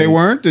Oh, sorry. they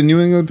weren't? The New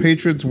England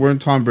Patriots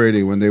weren't Tom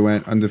Brady when they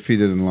went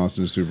undefeated and lost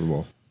in the Super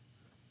Bowl.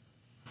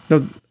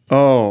 No.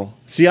 Oh,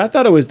 see, I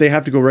thought it was they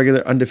have to go regular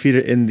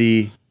undefeated in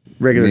the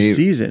regular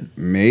season.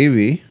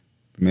 Maybe.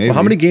 Well,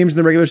 how many games in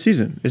the regular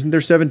season? Isn't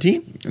there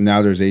 17? And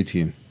now there's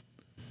 18.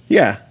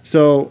 Yeah.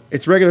 So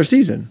it's regular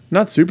season,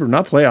 not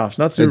playoffs,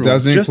 not Super It Bowl.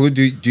 doesn't Just-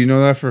 include. Do you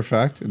know that for a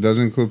fact? It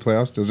doesn't include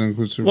playoffs. Doesn't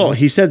include Super Bowl. Well,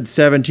 he said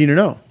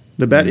 17-0.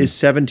 The bet is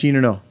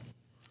 17-0.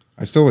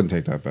 I still wouldn't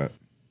take that bet.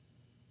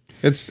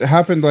 It's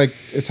happened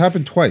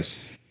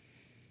twice.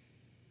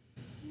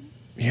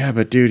 Yeah,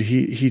 but dude,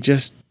 he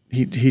just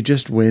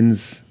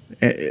wins.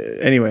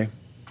 Anyway,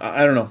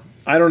 I don't know.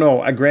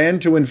 $1,000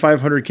 to win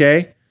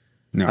 500K.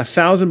 No.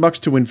 $1,000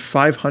 to win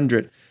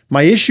 500.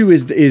 My issue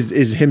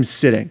is him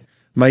sitting.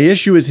 My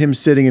issue is him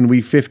sitting in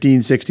week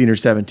 15, 16, or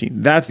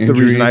 17. That's the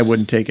reason I Injuries.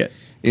 wouldn't take it.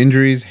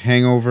 Injuries,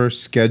 hangover,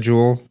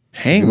 schedule.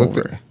 You looked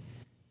Hangover. at-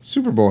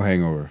 Super Bowl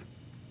hangover.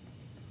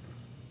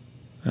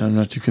 I'm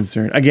not too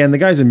concerned. Again, the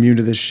guy's immune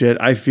to this shit,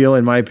 I feel,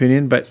 in my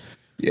opinion. But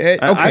Yeah,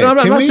 okay. I'm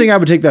not saying I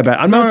would take that bet.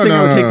 I'm not saying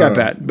I would take that no.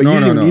 bet. But No, you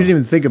no. didn't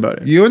even think about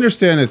it. You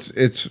understand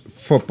it's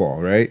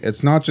football, right?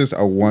 It's not just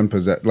a one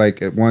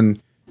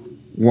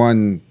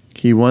one.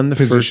 He won the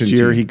first Position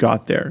year team. he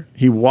got there.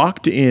 He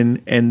walked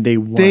in and they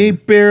won. They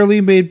barely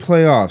made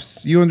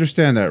playoffs. You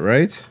understand that,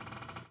 right?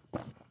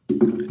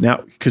 Now,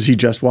 because he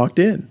just walked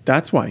in.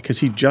 That's why. Because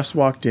he just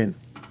walked in.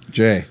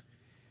 Jay,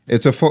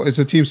 it's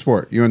a team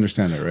sport. You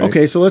understand that, right?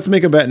 Okay, so let's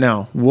make a bet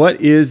now. What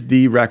is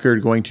the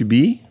record going to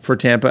be for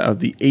Tampa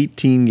of the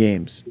 18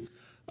 games?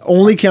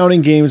 Only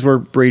counting games where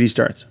Brady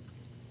starts.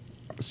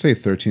 Let's say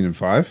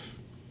 13-5.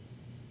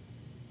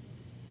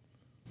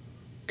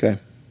 Okay.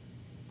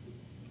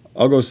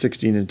 I'll go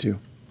 16-2.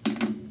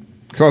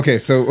 Okay,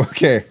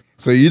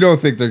 so you don't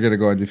think they're going to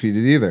go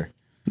undefeated either?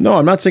 No,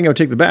 I'm not saying I would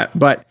take the bet,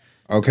 but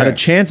Okay. at a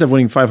chance of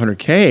winning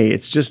 500K,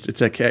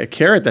 it's a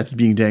carrot that's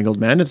being dangled,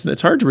 man.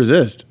 It's hard to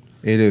resist.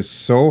 It is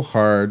so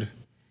hard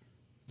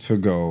to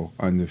go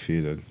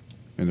undefeated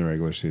in the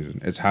regular season.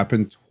 It's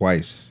happened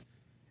twice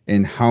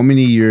in how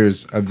many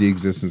years of the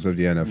existence of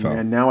the NFL?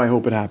 And now I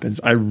hope it happens.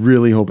 I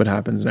really hope it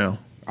happens now.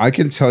 I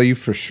can tell you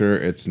for sure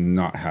it's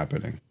not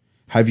happening.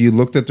 Have you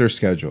looked at their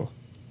schedule?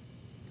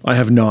 I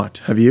have not.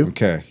 Have you?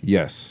 Okay,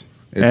 yes.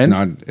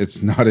 And?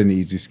 It's not an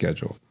easy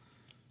schedule.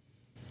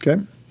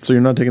 Okay. So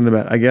you're not taking the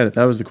bet. I get it.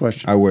 That was the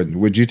question. I wouldn't.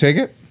 Would you take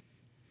it?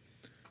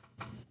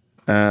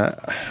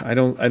 I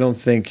don't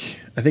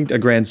think a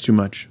grand's too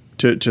much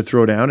to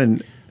throw down,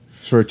 and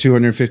For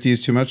 250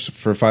 is too much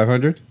for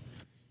 500?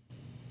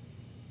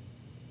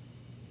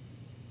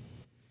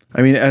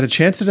 I mean, at a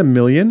chance at $1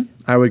 million,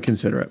 I would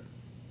consider it.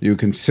 You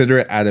consider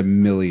it at $1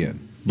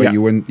 million, but Yeah.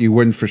 you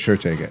wouldn't for sure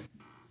take it.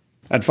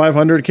 At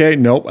 500K,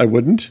 nope, I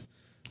wouldn't.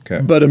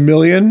 Okay. But $1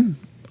 million,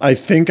 I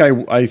think I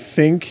would at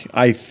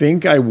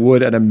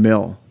 $1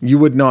 million. You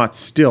would not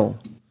still.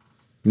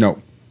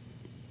 No.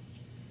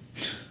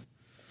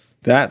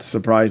 That's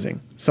surprising.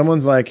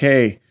 Someone's like,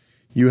 hey,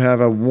 you have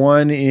a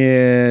 1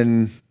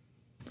 in,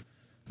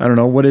 I don't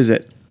know, what is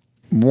it?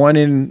 1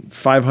 in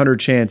 500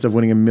 chance of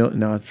winning $1 million.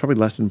 No, it's probably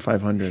less than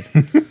 500.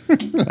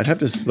 I'd have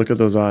to look at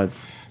those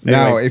odds.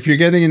 Now, Anyway, if you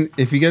get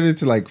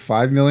into like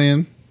 5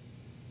 million,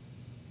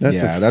 that's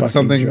yeah, a that's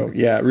fucking something. joke.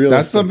 Yeah, really.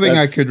 That's something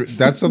I could.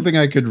 That's something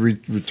I could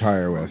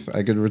retire with.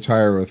 I could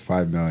retire with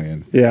 5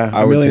 million. Yeah,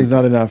 I $1 would million's take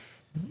not enough.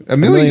 $1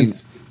 million.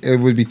 million's- It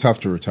would be tough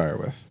to retire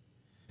with.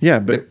 Yeah,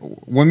 but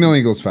 1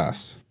 million goes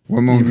fast.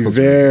 1 million you'd be goes.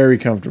 very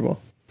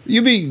comfortable.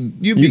 You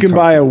could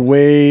buy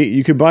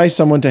you could buy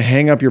someone to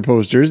hang up your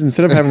posters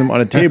instead of having them on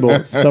a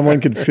table. Someone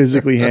could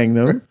physically hang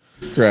them.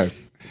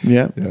 correct.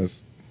 Yeah.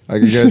 Yes, I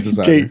could get a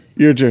designer. Okay,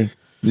 your turn.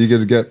 You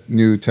could get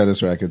new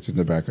tennis rackets in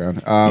the background.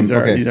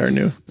 These are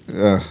new.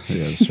 Yeah,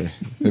 that's right.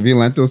 Have you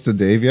lent those to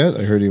Dave yet?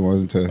 I heard he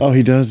wasn't to. Oh,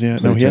 he does. Yeah.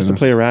 No, he has to tennis.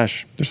 play a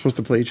rash. They're supposed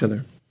to play each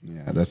other.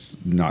 Yeah,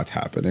 that's not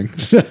happening.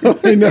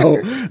 I know,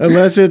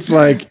 unless it's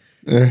like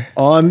Eh.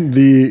 on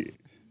the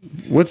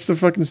what's the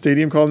fucking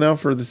stadium called now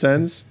for the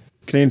Sens?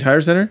 Canadian Tire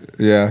Center.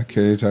 Yeah,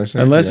 Canadian Tire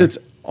Center. Unless yeah. it's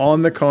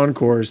on the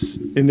concourse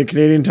in the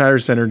Canadian Tire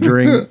Center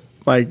during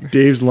like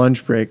Dave's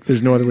lunch break.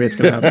 There's no other way it's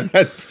gonna happen.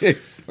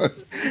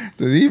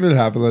 Does he even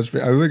have a lunch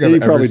break? I don't think He I've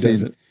ever probably seen.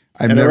 doesn't.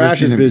 I've And never Arash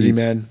seen is him busy, eat.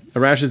 man.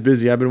 Arash is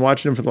busy. I've been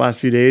watching him for the last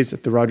few days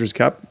at the Rogers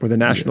Cup, or the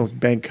National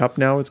Bank Cup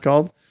now it's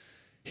called.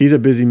 He's a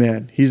busy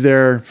man. He's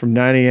there from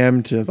 9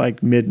 a.m. to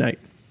like midnight.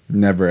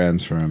 Never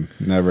ends for him.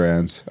 Never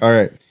ends. All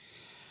right.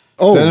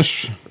 Oh,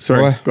 Dennis,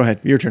 sorry. what? Go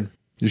ahead. Your turn.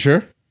 You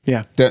sure?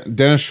 Yeah.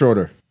 Dennis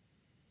Schroeder.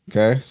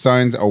 Okay.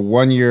 Signs a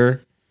 1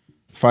 year,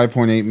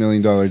 $5.8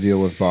 million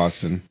deal with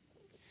Boston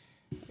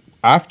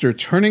after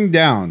turning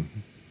down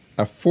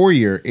a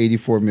 4-year,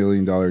 $84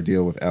 million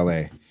deal with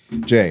LA.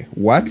 Jay,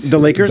 what? The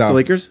Lakers? The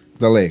Lakers?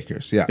 The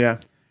Lakers, yeah. Yeah.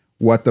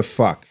 What the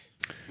fuck?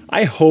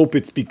 I hope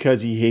it's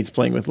because he hates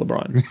playing with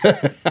LeBron.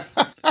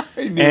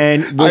 I knew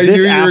And was you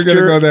this were going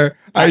to go there.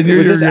 I knew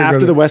was you were this going to go after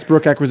there. the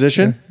Westbrook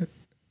acquisition?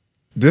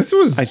 This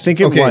was... I think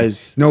it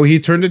was. No, he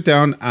turned it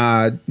down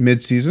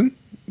mid-season.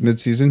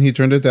 Mid-season, he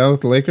turned it down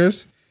with the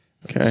Lakers,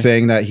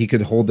 saying that he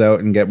could hold out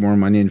and get more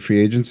money in free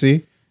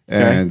agency.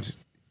 And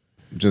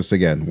just,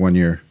 again, 1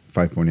 year,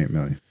 $5.8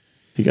 million.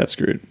 He got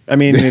screwed. I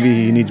mean, maybe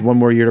he needs one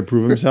more year to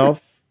prove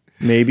himself.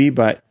 Maybe,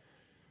 but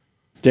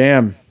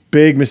damn,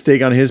 big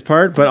mistake on his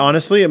part. But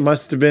honestly, it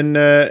must have been...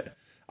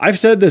 I've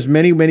said this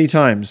many, many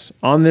times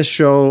on this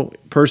show,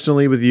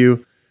 personally with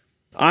you.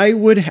 I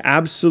would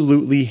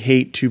absolutely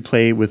hate to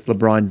play with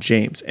LeBron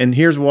James. And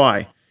here's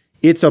why.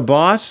 It's a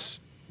boss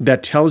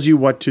that tells you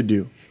what to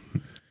do.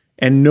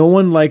 And no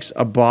one likes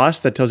a boss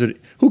that tells you...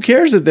 Who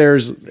cares if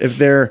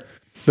they're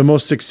the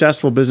most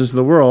successful business in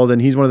the world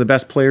and he's one of the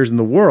best players in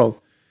the world?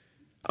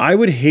 I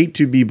would hate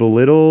to be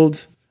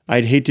belittled.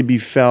 I'd hate to be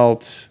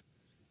felt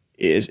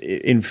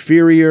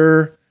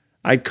inferior.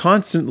 I'd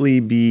constantly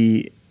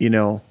be,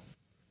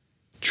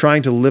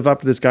 trying to live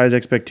up to this guy's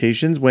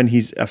expectations when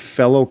he's a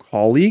fellow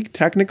colleague,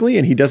 technically,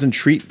 and he doesn't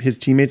treat his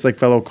teammates like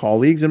fellow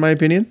colleagues, in my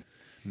opinion.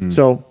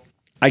 So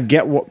I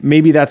get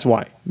maybe that's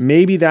why.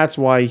 Maybe that's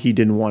why he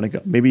didn't want to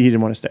go. Maybe he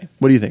didn't want to stay.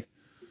 What do you think?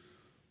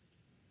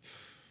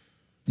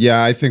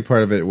 Yeah, I think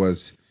part of it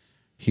was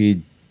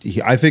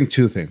I think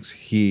two things.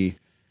 He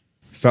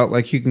felt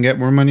like he can get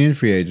more money in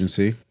free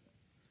agency,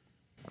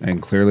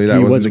 and clearly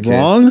that wasn't the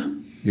wrong. case.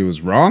 He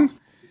was wrong.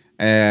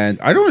 And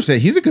I don't want to say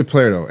he's a good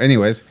player though.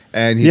 Anyways,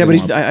 and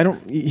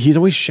he's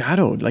always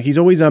shadowed. Like he's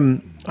always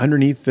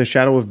underneath the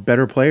shadow of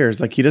better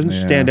players. Like he doesn't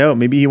stand out.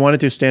 Maybe he wanted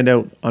to stand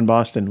out on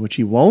Boston, which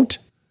he won't.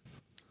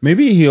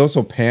 Maybe he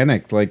also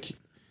panicked. Like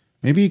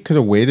maybe he could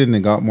have waited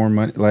and got more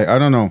money. Like I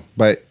don't know,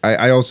 but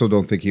I also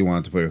don't think he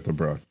wanted to play with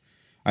LeBron.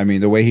 I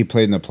mean, the way he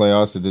played in the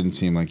playoffs, it didn't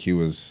seem like he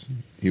was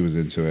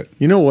into it.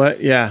 You know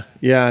what? Yeah,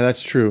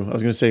 that's true. I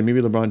was going to say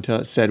maybe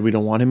LeBron said we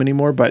don't want him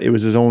anymore, but it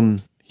was his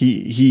own.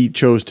 He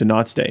chose to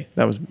not stay.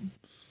 That was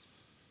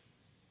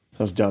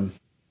dumb.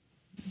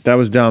 That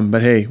was dumb.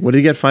 But hey, what did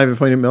he get?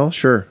 $5.8 million?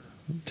 Sure,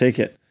 take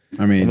it.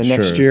 I mean, and then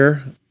next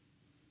year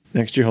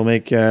he'll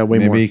make way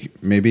more.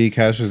 Maybe he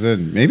cashes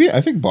in. Maybe I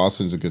think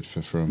Boston's a good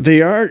fit for him.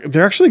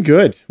 They're actually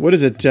good. What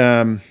is it?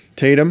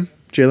 Tatum,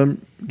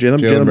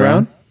 Jaylen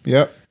Brown.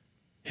 Yep.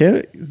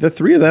 The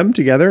three of them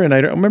together, and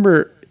I don't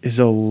remember. Is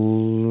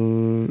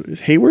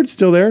Hayward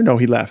still there? No,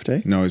 he left.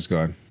 No, he's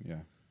gone. Yeah.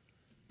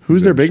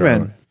 Who's their big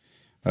man?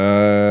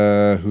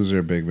 Who's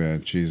their big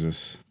man?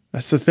 Jesus.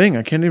 That's the thing.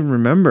 I can't even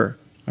remember.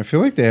 I feel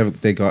like they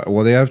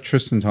have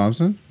Tristan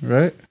Thompson,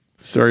 right?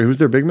 Sorry, who's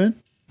their big man?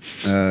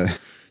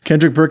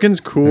 Kendrick Perkins.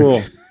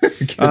 Cool.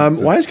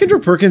 Why is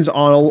Kendrick Perkins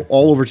on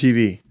all over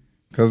TV?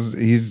 Because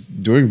he's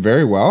doing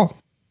very well.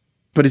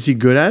 But is he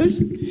good at it?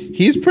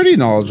 He's pretty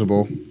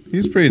knowledgeable.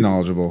 He's a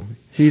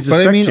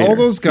spectator. I mean, all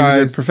those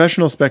guys... He's a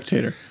professional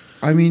spectator.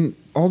 I mean,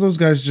 all those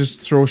guys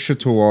just throw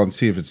shit to a wall and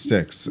see if it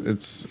sticks.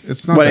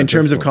 It's not. But in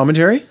terms of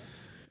commentary?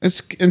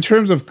 It's in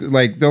terms of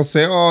like they'll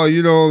say,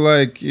 this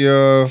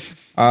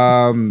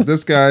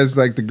guy's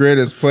like the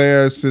greatest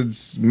player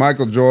since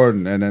Michael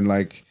Jordan, and then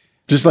like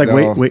just like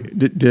wait,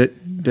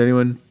 did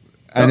anyone?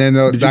 And then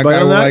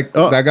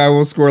that guy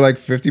will score like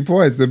 50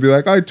 points. They'll be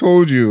like, I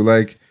told you,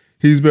 like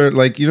he's better,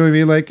 like you know what I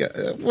mean, like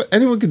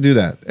anyone could do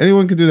that.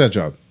 Anyone could do that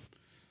job,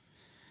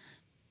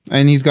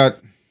 and he's got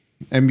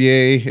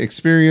NBA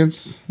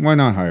experience. Why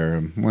not hire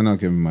him? Why not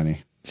give him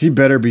money? He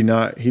better be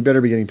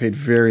getting paid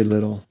very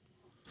little.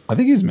 I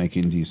think he's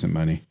making decent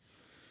money.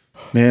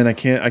 Man, I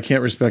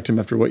can't respect him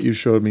after what you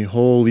showed me.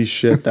 Holy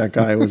shit, that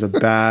guy was a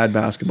bad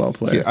basketball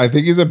player. I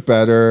think he's a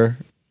better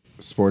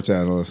sports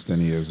analyst than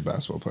he is a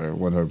basketball player,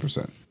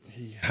 100%.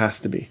 He has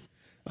to be.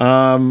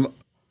 That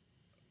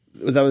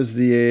was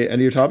the end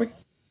of your topic?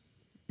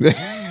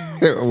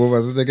 What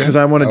was it again? Because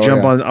I want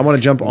to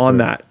jump on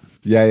that.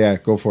 Yeah,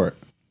 go for it.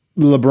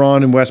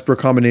 LeBron and Westbrook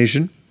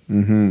combination.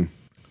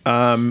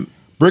 Mm-hmm.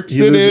 Brick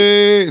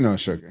City. No,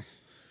 sure.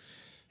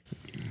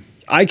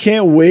 I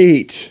can't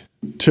wait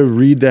to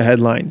read the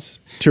headlines,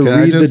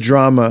 read the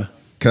drama.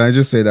 Can I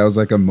just say that was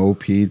like a Mo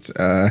Pete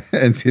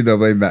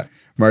NCAA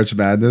March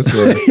Madness?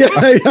 Where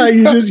yeah,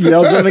 you just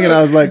yelled something and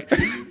I was like,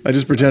 I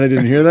just pretend I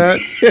didn't hear that.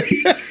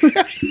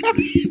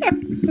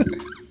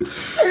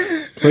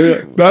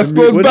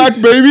 Basketball's back,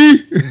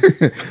 baby.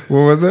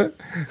 What was it?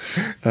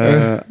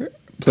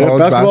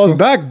 Basketball's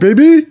back,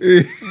 baby.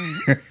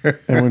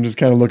 Everyone just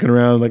kind of looking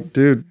around like,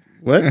 dude,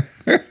 what?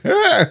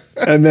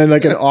 And then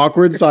like an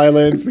awkward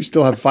silence. We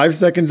still have 5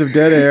 seconds of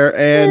dead air,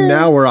 and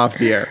now we're off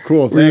the air.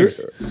 Cool,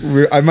 thanks.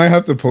 I might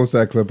have to post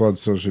that clip on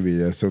social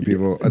media so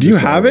people. Do you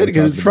have it?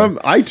 Because it's from.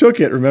 I took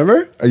it.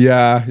 Remember?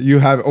 Yeah, you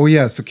have. Oh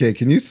yes. Okay,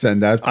 can you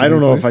send that? I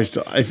don't know if I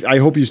still. I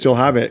hope you still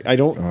have it. I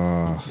don't.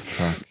 Oh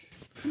fuck.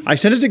 I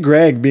sent it to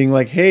Greg being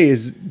like, hey,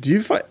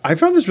 I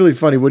found this really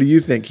funny. What do you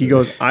think? He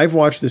goes, I've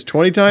watched this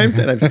 20 times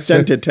and I've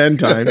sent it 10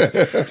 times.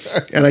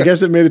 And I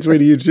guess it made its way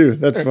to you too.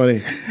 That's funny.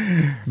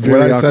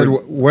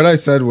 What I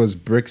said was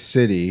Brick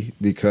City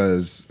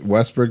because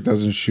Westbrook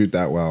doesn't shoot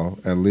that well.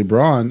 And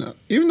LeBron,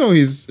 even though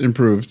he's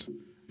improved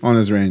on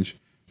his range,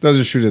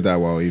 doesn't shoot it that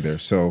well either.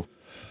 So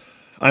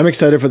I'm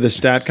excited for the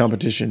stat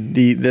competition,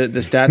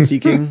 the stat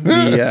seeking,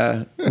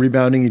 the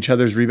rebounding each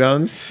other's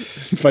rebounds,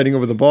 fighting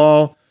over the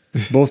ball,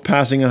 both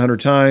passing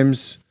 100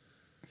 times.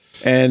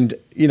 And,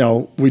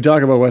 we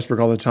talk about Westbrook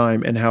all the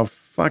time and how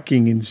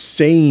fucking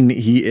insane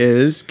he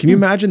is. Can you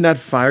imagine that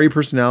fiery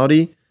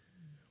personality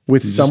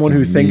with someone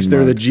who thinks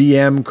they're the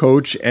GM,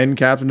 coach, and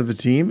captain of the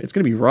team? It's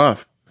going to be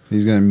rough.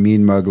 He's going to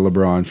mean mug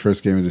LeBron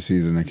first game of the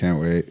season. I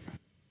can't wait.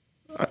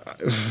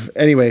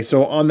 Anyway,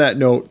 so on that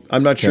note,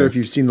 I'm not sure if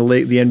you've seen the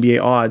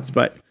NBA odds,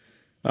 but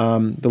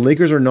the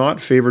Lakers are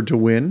not favored to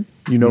win.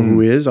 You know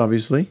who is,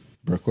 obviously.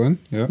 Brooklyn,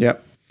 yeah.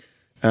 Yep.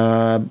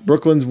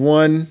 Brooklyn's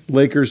 1,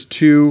 Lakers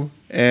 2,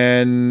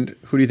 and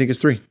who do you think is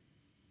 3?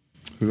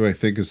 Who do I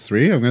think is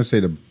 3? I'm going to say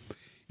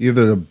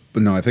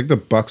I think the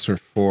Bucks are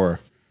 4.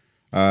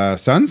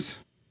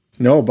 Suns?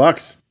 No,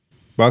 Bucks.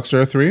 Bucks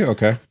are 3?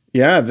 Okay.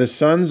 Yeah, the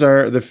Suns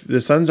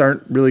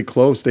aren't really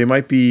close. They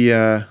might be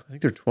I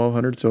think they're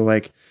 1,200, so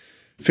like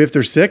 5th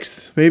or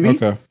 6th maybe.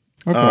 Okay.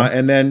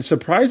 And then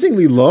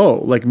surprisingly low,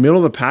 like middle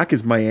of the pack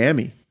is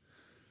Miami.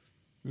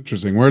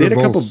 Interesting. Where are the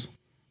Bulls?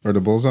 Are the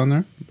Bulls on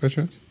there by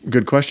chance?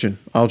 Good question.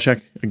 I'll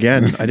check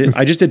again.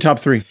 I just did top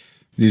 3.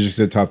 You just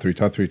did top 3.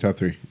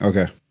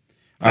 Okay.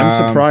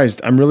 I'm surprised.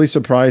 I'm really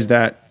surprised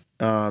that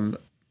the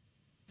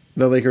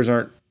Lakers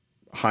aren't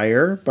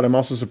higher, but I'm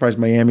also surprised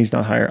Miami's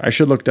not higher. I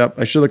should look up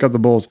the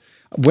Bulls.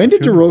 When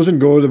did DeRozan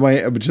go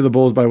to the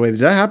Bulls, by the way? Did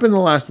that happen in the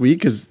last week?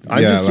 Because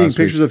I'm just seeing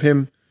pictures of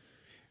him.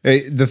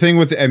 Hey, the thing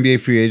with the NBA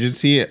free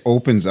agency, it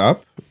opens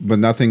up, but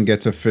nothing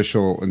gets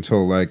official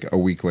until like a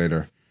week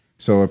later.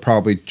 So it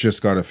probably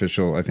just got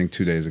official, I think,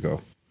 2 days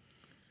ago.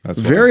 That's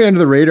very under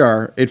the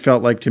radar. It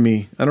felt like to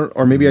me.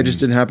 Or maybe I just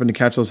didn't happen to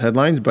catch those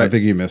headlines. But I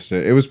think you missed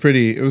it. It was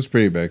pretty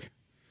big.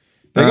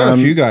 They got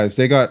a few guys.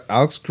 They got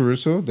Alex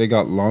Caruso, they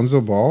got Lonzo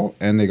Ball,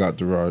 and they got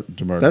DeMar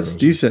That's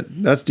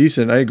DeRozan. That's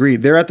decent. I agree.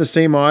 They're at the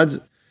same odds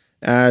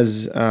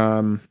as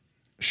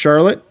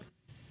Charlotte.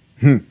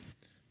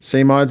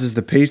 Same odds as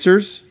the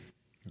Pacers.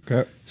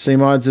 Okay.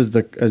 Same odds as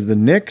the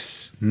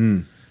Knicks.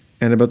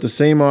 And about the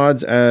same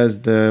odds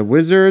as the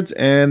Wizards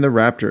and the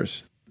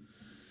Raptors.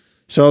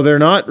 So they're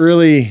not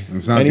really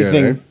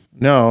anything. Good, eh?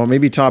 No,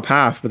 maybe top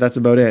half, but that's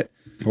about it.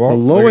 Well, the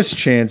lowest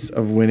chance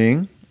of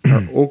winning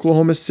are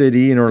Oklahoma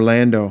City and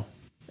Orlando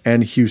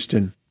and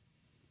Houston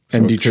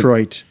and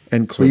Detroit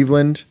and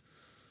Cleveland.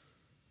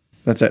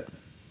 That's it.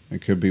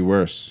 It could be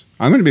worse.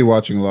 I'm going to be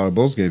watching a lot of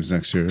Bulls games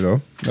next year,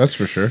 though. That's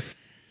for sure.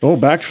 Oh,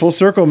 back full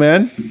circle,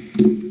 man.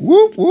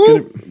 Whoop,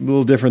 whoop. A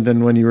little different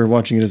than when you were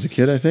watching it as a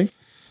kid, I think.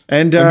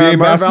 And NBA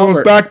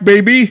basketball's back,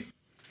 baby.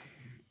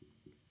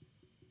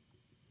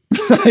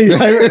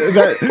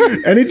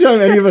 Anytime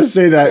any of us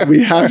say that,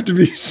 we have to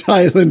be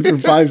silent for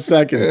 5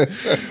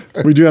 seconds.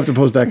 We do have to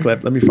post that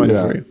clip. Let me find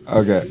it for you.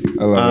 Okay.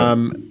 I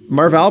love it.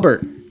 Marv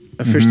Albert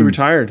officially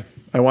retired.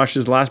 I watched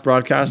his last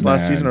broadcast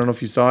last season. I don't know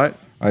if you saw it.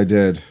 I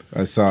did.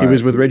 I saw it. He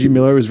was with Reggie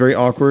Miller. It was very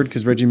awkward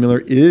because Reggie Miller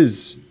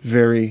is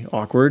very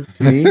awkward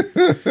to me.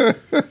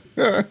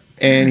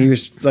 And he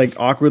was like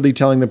awkwardly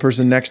telling the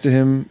person next to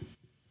him,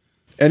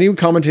 any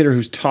commentator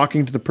who's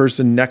talking to the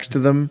person next to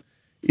them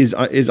is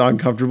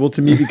uncomfortable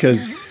to me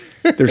because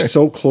they're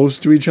so close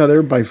to each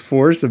other by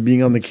force of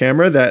being on the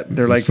camera that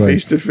they're like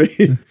face to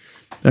face.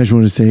 I just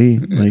want to say,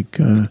 like,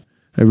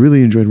 I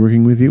really enjoyed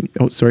working with you.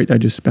 Oh, sorry, I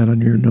just spat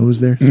on your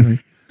nose there. Sorry.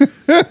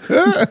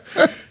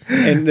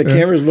 And the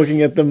camera's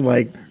looking at them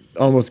like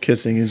almost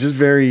kissing. It's just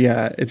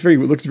it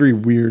looks very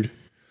weird.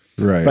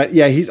 Right. But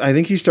yeah, I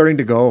think he's starting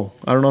to go.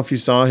 I don't know if you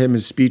saw him.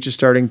 His speech is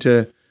starting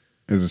to.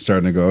 Is it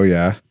starting to go?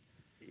 Yeah.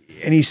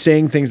 And he's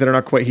saying things that are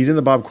not quite. He's in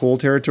the Bob Cole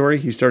territory.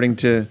 He's starting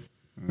to.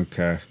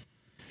 Okay.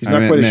 He's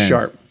not quite as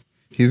sharp.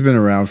 He's been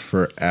around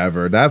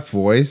forever. That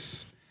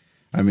voice.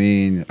 I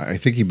mean, I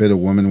think he bit a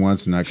woman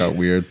once and that got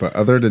weird. But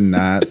other than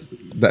that,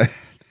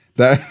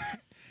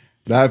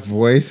 that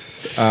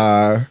voice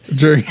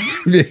during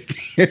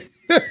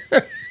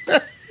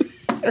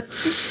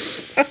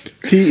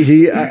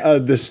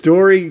the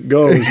story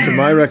goes, to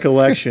my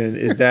recollection,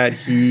 is that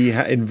he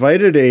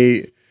invited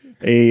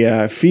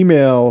a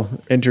female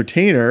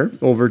entertainer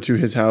over to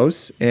his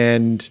house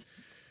and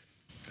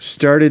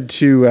started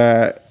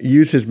to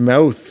use his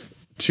mouth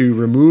to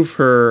remove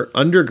her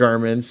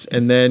undergarments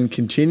and then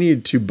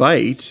continued to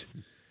bite.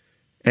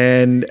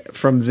 And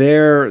from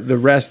there, the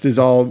rest is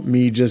all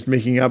me just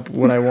making up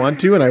what I want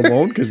to, and I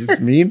won't because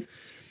it's mean.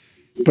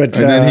 But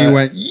and then he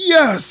went,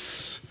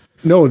 yes.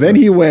 No, then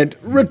he went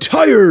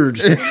retired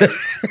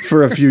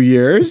for a few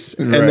years,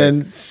 and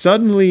then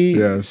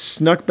suddenly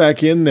snuck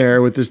back in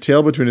there with his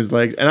tail between his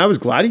legs. And I was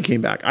glad he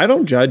came back. I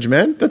don't judge,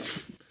 man.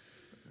 That's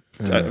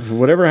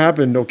whatever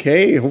happened.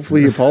 Okay,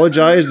 hopefully he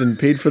apologized and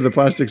paid for the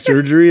plastic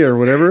surgery or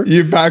whatever.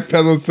 You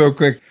backpedaled so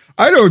quick.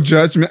 I don't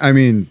judge me. I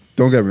mean,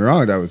 don't get me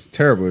wrong. That was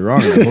terribly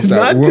wrong. I hope that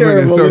Not woman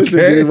terrible. is Listen,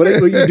 okay. dude,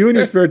 what you do in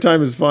your spare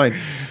time is fine.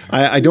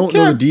 I don't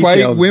know the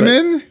details. Bite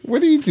women?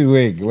 What are you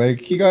doing?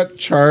 Like, he got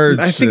charged.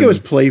 I think it was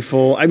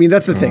playful. I mean,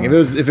 that's the thing.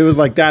 If it was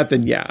like that,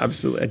 then yeah,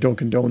 absolutely. I don't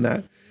condone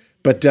that.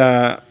 But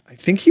I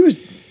think he was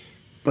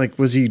like,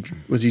 was he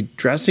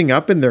dressing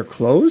up in their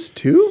clothes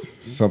too?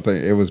 Something.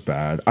 It was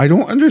bad. I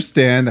don't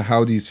understand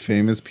how these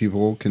famous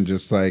people can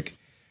just like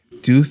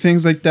do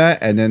things like that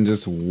and then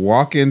just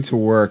walk into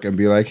work and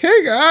be like,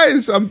 "Hey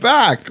guys, I'm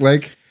back."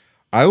 Like,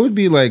 I would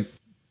be like,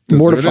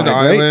 deserted Mortified,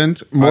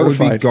 island. right? I would be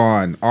Mortified.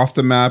 gone, off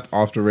the map,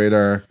 off the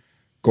radar,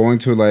 going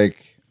to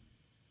like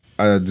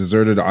a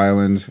deserted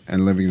island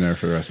and living there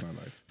for the rest of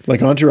my life.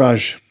 Like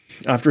Entourage,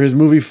 after his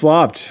movie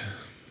flopped.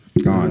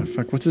 Gone.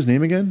 Fuck, what's his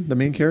name again? The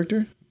main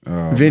character?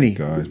 Oh Vinny. my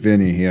God,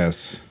 Vinny.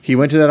 Yes. He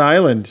went to that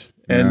island,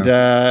 and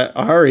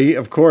Ari,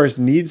 of course,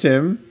 needs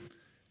him.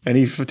 And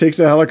he takes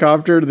a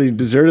helicopter to the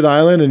deserted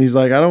island, and he's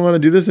like, I don't want to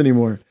do this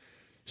anymore.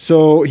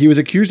 So he was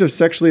accused of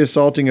sexually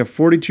assaulting a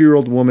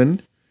 42-year-old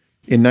woman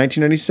in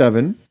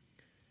 1997.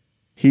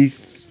 He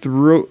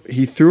threw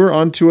her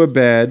onto a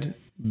bed,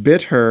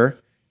 bit her,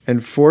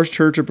 and forced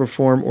her to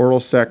perform oral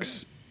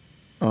sex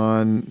in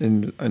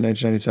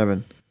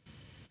 1997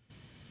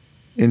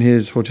 in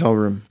his hotel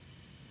room.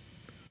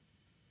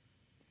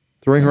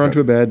 Throwing her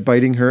onto a bed,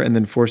 biting her, and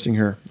then forcing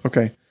her.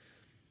 Okay.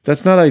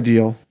 That's not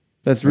ideal.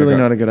 That's really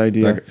not a good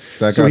idea.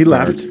 So he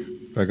left.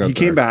 He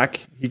came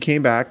back. He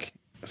came back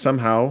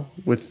somehow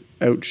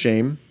without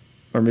shame.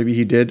 Or maybe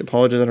he did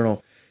apologize. I don't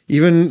know.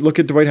 Even look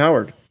at Dwight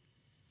Howard.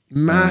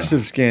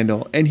 Massive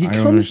scandal. And he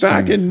comes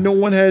back and no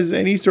one has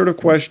any sort of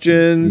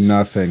questions.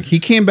 Nothing. He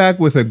came back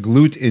with a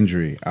glute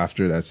injury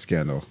after that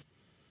scandal.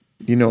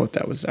 You know what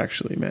that was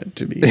actually meant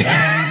to be.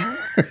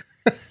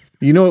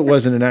 You know it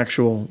wasn't an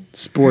actual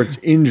sports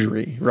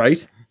injury,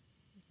 right?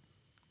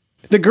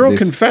 The girl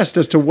confessed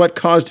as to what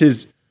caused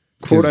his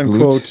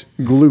quote-unquote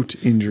glute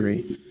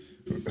injury.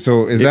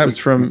 So it was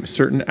from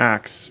certain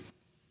acts.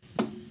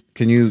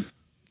 Can you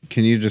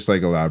just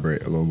like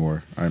elaborate a little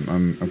more? I'm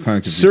kind of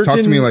confused. Talk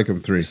to me like I'm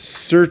 3.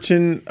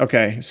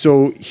 Okay.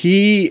 So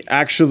he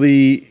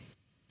actually,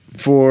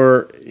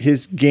 for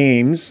his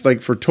games,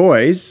 like for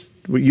toys,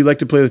 you like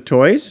to play with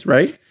toys,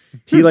 right?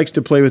 He likes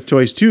to play with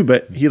toys too,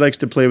 but he likes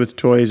to play with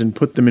toys and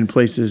put them in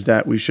places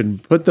that we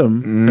shouldn't put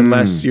them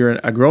unless you're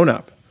a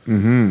grown-up.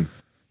 Mm-hmm.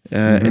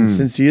 And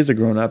since he is a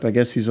grown-up, I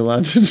guess he's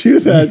allowed to do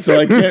that. So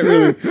I can't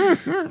really...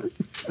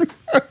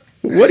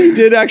 What he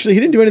did, actually, he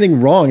didn't do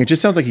anything wrong. It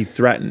just sounds like he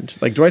threatened.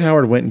 Like Dwight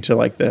Howard went into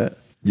like the...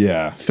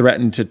 Yeah.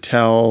 Threatened to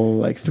tell,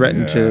 like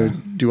threatened to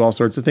do all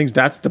sorts of things.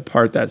 That's the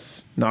part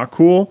that's not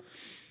cool.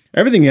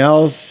 Everything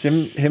else,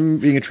 him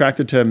being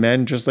attracted to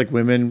men just like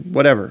women,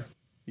 whatever.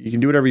 You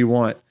can do whatever you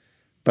want.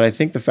 But I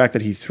think the fact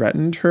that he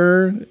threatened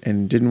her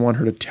and didn't want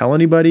her to tell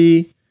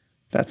anybody...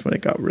 That's when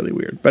it got really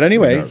weird. But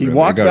anyway, he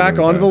walked back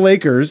onto the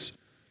Lakers.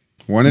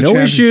 Won a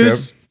championship.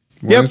 Issues.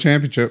 Won a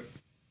championship.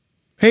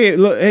 Hey,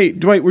 look, hey,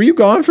 Dwight, were you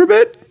gone for a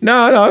bit?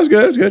 No, it was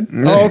good. It was good.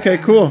 Oh, okay,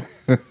 cool.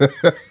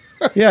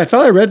 Yeah, I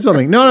thought I read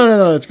something.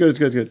 No. It's good. It's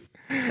good.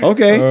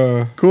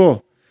 Okay,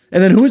 cool.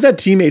 And then who was that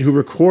teammate who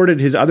recorded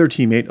his other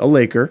teammate, a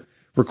Laker,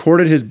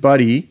 recorded his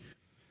buddy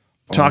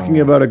talking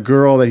about a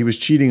girl that he was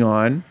cheating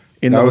on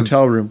in the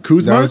hotel room?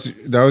 Kuzma?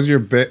 That was your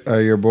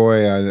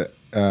boy,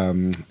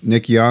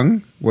 Nick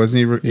Young,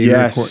 wasn't he?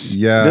 Yes.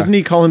 Yeah. Doesn't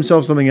he call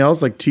himself something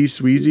else, like T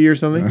Sweezy or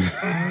something?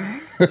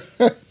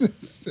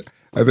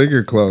 I think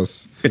you're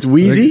close. It's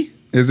Wheezy?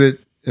 Is it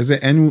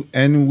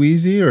N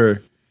Wheezy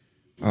or?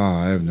 Oh,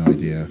 I have no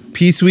idea.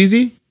 P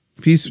Sweezy?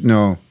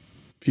 No.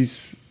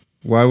 Peace.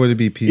 Why would it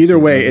be P? Either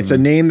way, it's a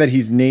name that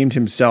he's named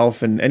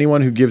himself, and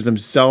anyone who gives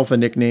themselves a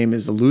nickname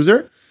is a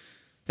loser.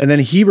 And then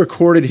he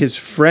recorded his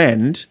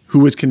friend who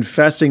was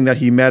confessing that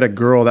he met a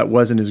girl that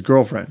wasn't his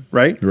girlfriend,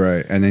 right?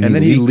 Right. And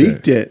then he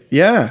leaked it.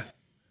 Yeah.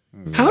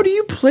 How do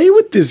you play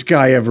with this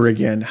guy ever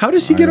again? How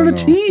does he get on a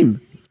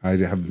team? I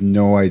have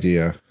no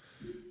idea.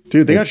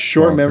 Dude, they got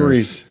short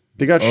memories.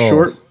 They got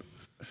short.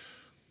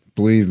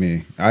 Believe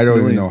me, I don't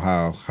even know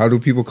how. How do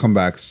people come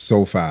back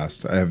so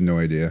fast? I have no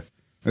idea.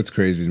 That's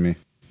crazy to me.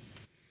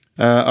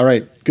 All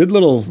right. Good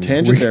little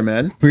tangent there,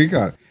 man.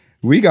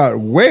 We got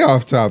way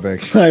off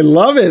topic. I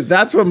love it.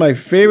 That's what my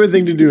favorite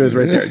thing to do is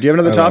right there. Do you have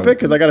another topic?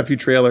 Because I got a few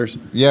trailers.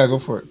 Yeah, go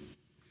for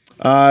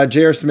it.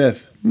 J.R.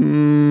 Smith. Do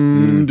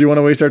you want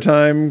to waste our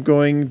time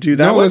going to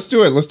that one? No, let's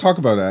do it. Let's talk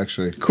about it,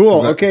 actually.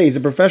 Cool. Okay, he's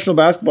a professional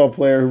basketball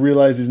player who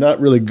realized he's not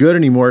really good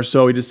anymore,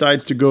 so he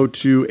decides to go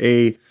to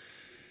a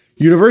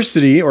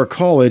university or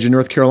college in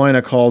North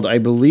Carolina called, I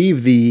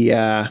believe, the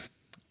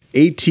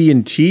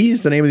AT&T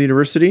is the name of the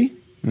university.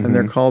 Mm-hmm. And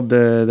they're called,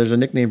 there's a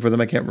nickname for them,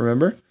 I can't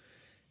remember.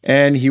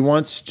 And he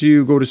wants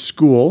to go to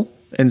school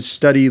and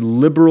study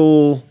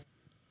liberal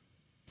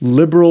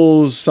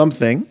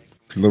something.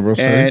 Liberal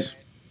studies?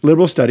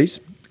 Liberal studies.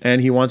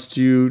 And he wants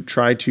to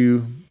try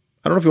to,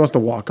 I don't know if he wants to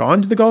walk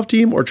on to the golf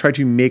team or try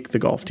to make the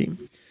golf team.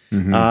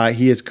 Mm-hmm.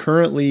 He is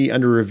currently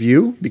under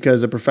review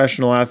because a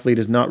professional athlete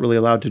is not really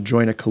allowed to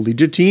join a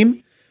collegiate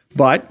team.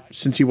 But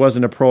since he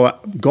wasn't a pro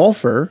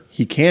golfer,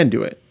 he can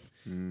do it.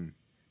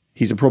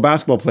 He's a pro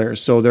basketball player.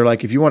 So they're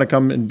like, if you want to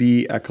come and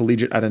be a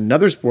collegiate at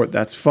another sport,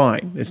 that's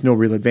fine. It's no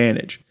real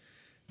advantage.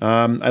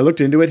 I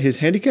looked into it. His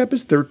handicap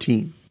is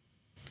 13.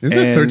 Is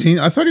it 13?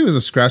 I thought he was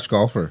a scratch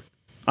golfer.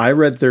 I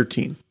read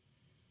 13.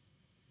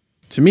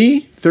 To me,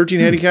 13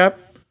 handicap,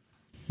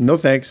 no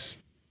thanks.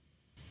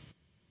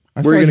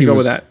 Where are you going to go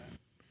with that?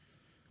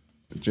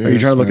 Are you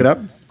trying to look it up?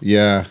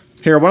 Yeah.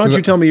 Here, why don't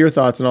you tell me your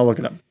thoughts and I'll look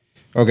it up.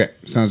 Okay,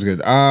 sounds good.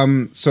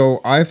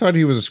 So I thought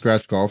he was a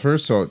scratch golfer,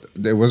 so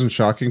it wasn't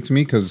shocking to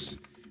me because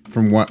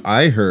from what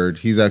I heard,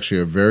 he's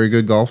actually a very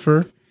good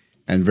golfer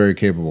and very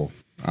capable.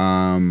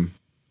 Oh,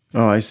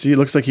 I see. It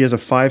looks like he has a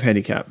 5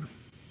 handicap.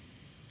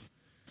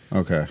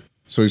 Okay,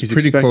 so he's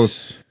pretty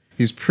close.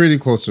 He's pretty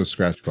close to a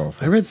scratch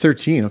golfer. I read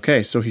 13.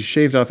 Okay, so he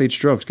shaved off 8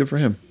 strokes. Good for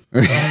him.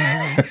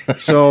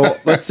 So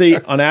let's say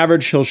on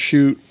average he'll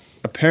shoot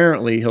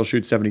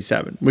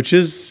 77, which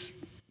is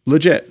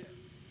legit.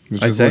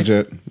 Which is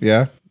legit,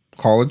 yeah.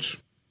 College.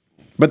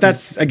 But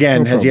that's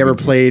again, has he ever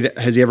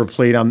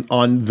played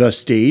on the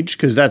stage?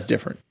 Because that's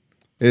different.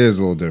 It is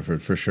a little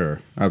different for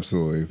sure.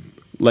 Absolutely.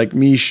 Like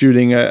me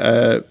shooting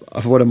a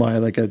what am I,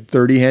 like a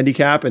 30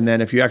 handicap, and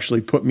then if you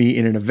actually put me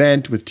in an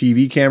event with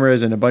TV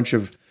cameras and a bunch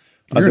of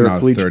You're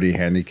not 30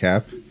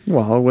 handicap.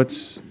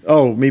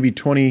 Well, maybe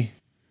 20.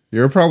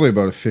 You're probably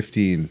about a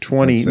 15.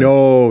 20.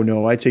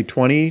 No, I'd say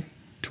 20,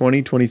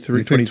 23,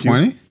 you think 22.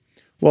 20?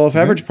 Well, if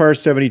average par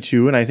is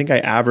 72, and I think I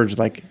averaged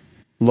like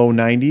low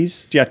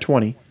 90s. Yeah,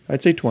 20.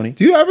 I'd say 20.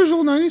 Do you average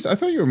low 90s? I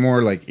thought you were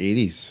more like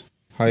 80s.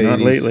 High Not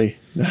 80s. lately.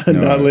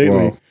 Not lately.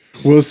 Well,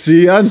 we'll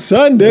see on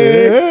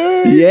Sunday.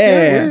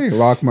 Yeah.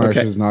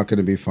 Lockmarsh is not going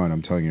to be fun.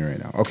 I'm telling you right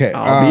now. Okay.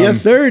 I'll be a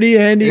 30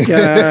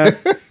 handicap.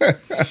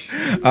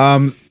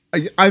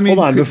 I mean, hold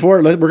on.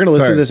 We're going to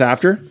listen to this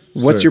after.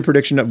 What's your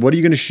prediction? What are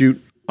you going to shoot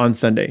on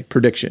Sunday?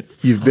 Prediction.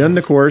 You've been on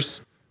the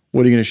course.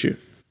 What are you going to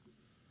shoot?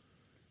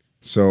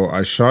 So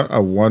I shot a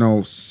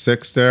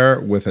 106 there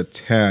with a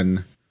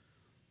 10,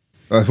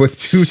 with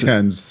two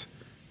tens.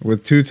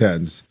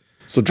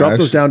 So drop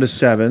those down to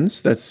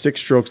 7s. That's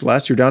 6 strokes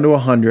less. You're down to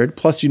 100.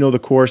 Plus, you know the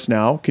course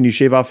now. Can you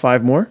shave off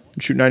 5 more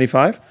and shoot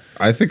 95?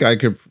 I think I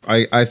could.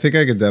 I think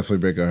I could definitely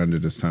break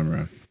 100 this time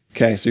around.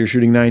 Okay, so you're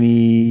shooting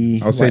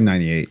 90. I'll say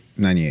 98.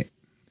 98.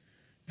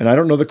 And I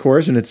don't know the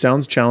course, and it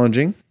sounds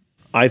challenging.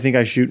 I think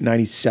I shoot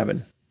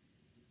 97.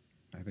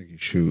 I think you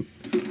shoot.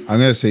 I'm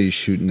gonna say you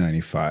shoot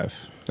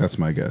 95. That's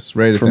my guess.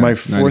 Write it for down. my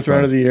 4th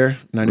round of the year.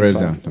 95. Write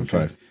it down.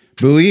 95.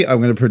 Bowie,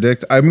 I'm gonna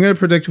predict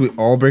we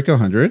all break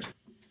 100.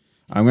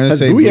 I'm gonna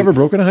say. Has Bowie ever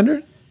broken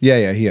 100?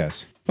 Yeah, he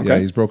has. Okay. Yeah,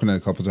 he's broken it a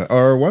couple times,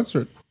 or once,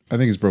 or I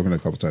think he's broken it a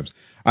couple times.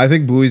 I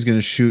think Bowie's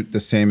gonna shoot the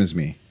same as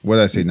me. What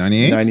did I say?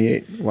 98.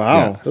 98. Wow,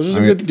 yeah. Those are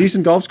some good,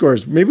 decent golf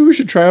scores. Maybe we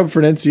should try out for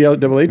an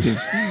NCAA team.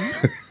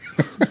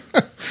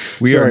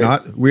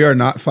 We are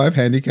not 5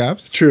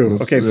 handicaps. True.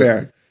 Okay,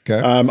 fair. Okay.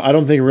 I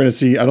don't think we're gonna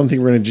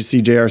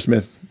see J.R.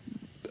 Smith.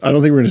 I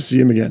don't think we're gonna see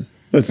him again.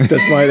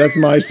 That's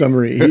my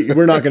summary.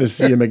 We're not gonna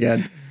see him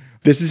again.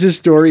 This is his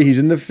story. He's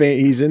in the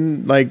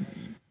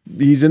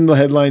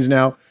headlines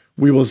now.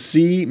 We will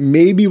see.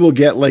 Maybe we'll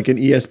get like an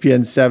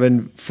ESPN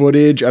 7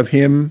 footage of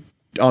him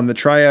on the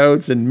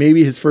tryouts and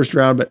maybe his first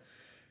round, but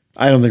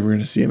I don't think we're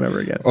gonna see him ever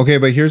again. Okay,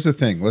 but here's the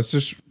thing. Let's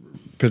just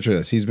picture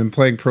this. He's been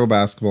playing pro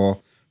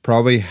basketball.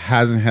 Probably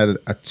hasn't had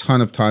a ton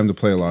of time to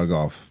play a lot of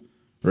golf,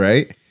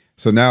 right?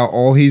 So now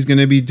all he's going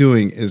to be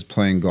doing is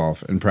playing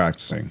golf and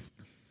practicing.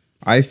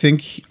 I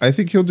think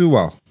he'll do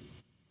well.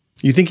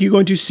 You think you're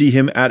going to see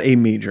him at a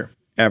major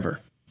ever?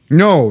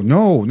 No.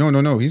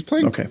 He's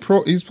playing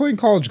pro. He's playing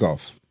college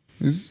golf.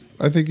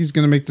 I think he's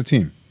going to make the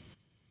team.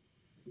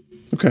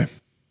 Okay,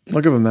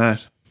 I'll give him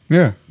that.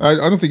 Yeah, I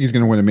don't think he's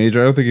going to win a major.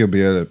 I don't think he'll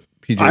be at a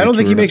PGA. I don't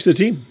think he makes the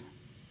team.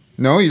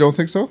 No, you don't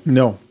think so?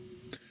 No.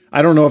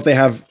 I don't know if they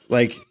have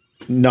like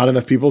not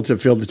enough people to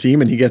fill the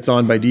team and he gets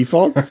on by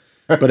default.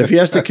 But if he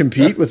has to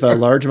compete with a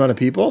large amount of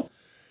people,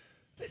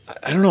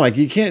 I don't know. Like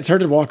you can't. It's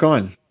hard to walk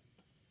on.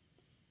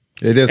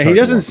 It is. And he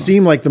doesn't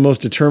seem like the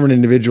most determined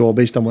individual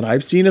based on what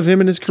I've seen of him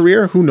in his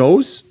career. Who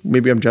knows?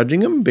 Maybe I'm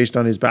judging him based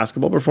on his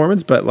basketball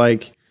performance. But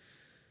like,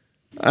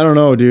 I don't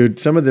know, dude.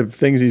 Some of the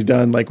things he's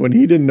done, like when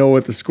he didn't know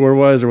what the score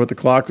was or what the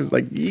clock was,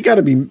 like you got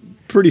to be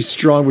pretty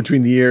strong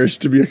between the ears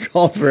to be a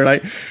golfer.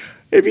 And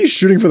if he's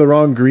shooting for the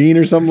wrong green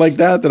or something like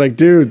that, they're like,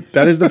 dude,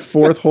 that is the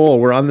 4th hole.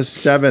 We're on the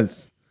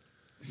 7th.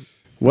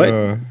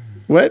 What?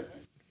 What?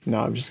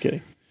 No, I'm just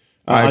kidding.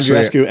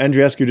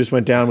 Andreescu just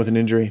went down with an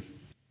injury.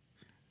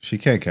 She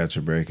can't catch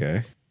a break,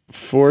 eh?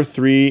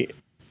 4-3.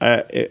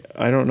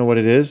 I don't know what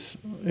it is.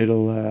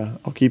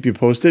 I'll keep you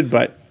posted,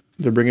 but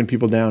they're bringing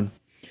people down.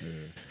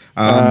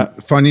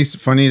 Funny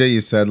that you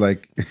said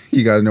like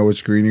you got to know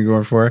which green you're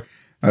going for.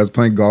 I was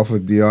playing golf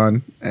with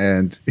Dion,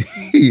 and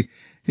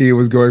he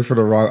was going for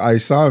the wrong. I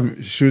saw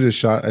him shoot a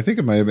shot. I think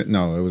it might have been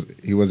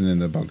he wasn't in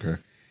the bunker,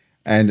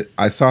 and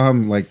I saw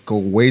him like go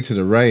way to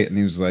the right, and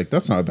he was like,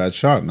 "That's not a bad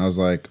shot." And I was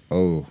like,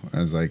 "Oh," I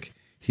was like,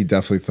 he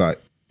definitely thought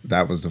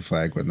that was the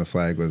flag when the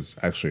flag was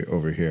actually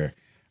over here.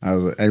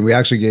 And we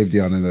actually gave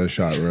Dion another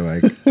shot. We're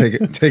like,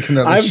 take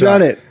another shot. I've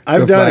done it.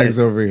 The flag's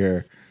over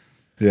here.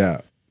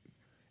 Yeah.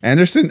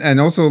 Anderson, and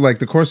also like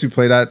the course we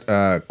played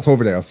at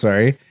Cloverdale,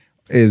 sorry,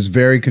 is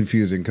very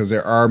confusing because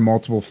there are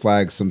multiple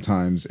flags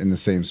sometimes in the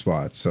same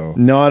spot. So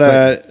not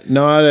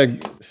a.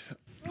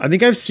 I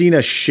think I've seen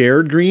a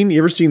shared green. You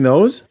ever seen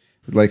those?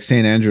 Like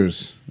St.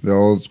 Andrews, the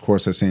old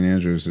course at St.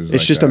 Andrews is.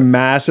 It's like just that. a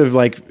massive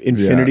like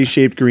infinity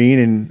shaped green,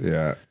 and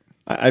Yeah.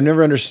 I've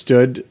never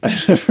understood. I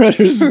never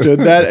understood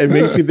that. It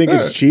makes me think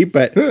it's cheap,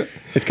 but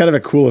it's kind of a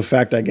cool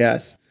effect, I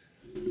guess.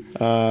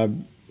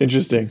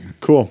 Interesting,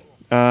 cool.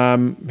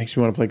 Makes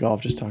me want to play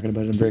golf just talking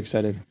about it. I'm very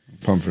excited.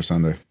 Pumped for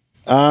Sunday.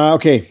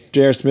 Okay,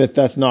 J.R. Smith,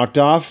 that's knocked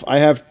off. I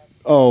have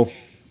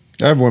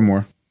one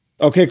more.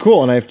 Okay,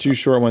 cool. And I have two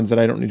short ones that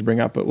I don't need to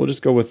bring up, but we'll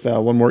just go with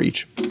one more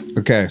each.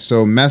 Okay,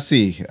 so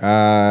Messi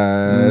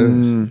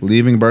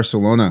leaving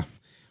Barcelona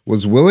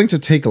was willing to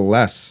take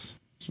less.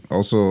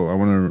 Also, I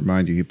want to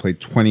remind you, he played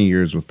 20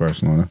 years with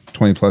Barcelona,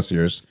 20 plus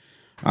years.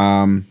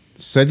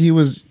 Said he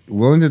was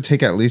willing to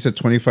take at least a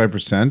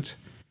 25%.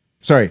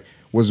 Sorry,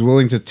 was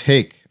willing to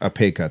take a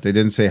pay cut. They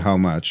didn't say how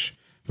much,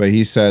 but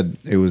he said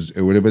it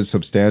would have been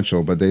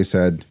substantial. But they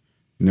said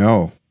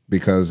no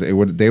because they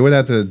would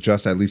have to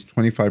adjust at least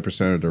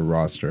 25% of their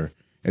roster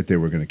if they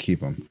were going to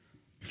keep him.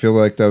 You feel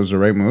like that was the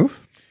right move?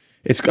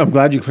 I'm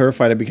glad you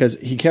clarified it because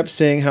he kept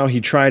saying how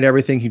he tried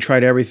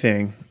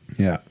everything.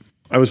 Yeah.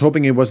 I was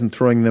hoping he wasn't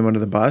throwing them under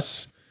the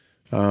bus.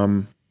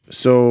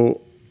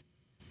 So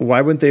why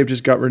wouldn't they have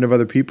just got rid of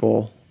other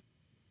people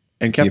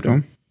and kept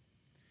him?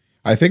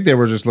 I think they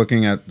were just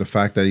looking at the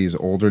fact that he's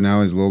older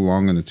now. He's a little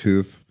long in the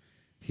tooth.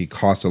 He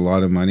costs a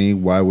lot of money.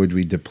 Why would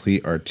we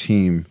deplete our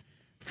team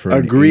for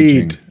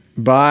Agreed.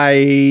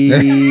 Bye.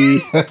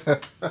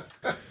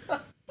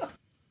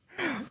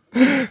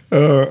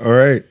 All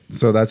right.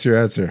 So that's your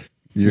answer.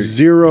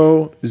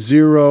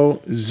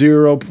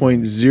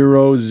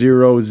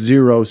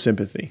 0.000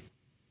 sympathy.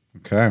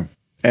 Okay.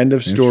 End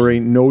of story.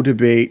 No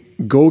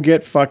debate. Go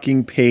get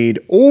fucking paid,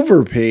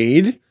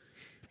 overpaid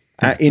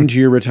into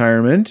your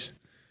retirement,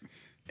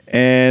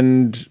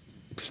 and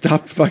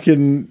stop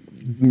fucking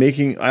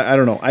making. I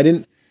don't know. I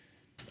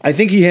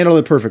think he handled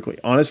it perfectly.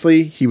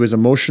 Honestly, he was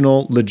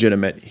emotional,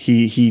 legitimate.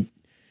 He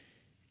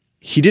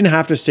didn't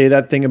have to say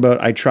that thing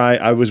about I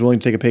was willing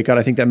to take a pay cut.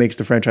 I think that makes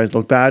the franchise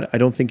look bad. I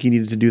don't think he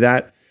needed to do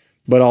that.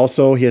 But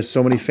also he has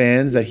so many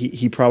fans that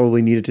he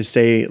probably needed to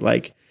say,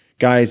 like,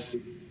 guys,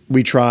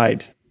 we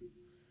tried.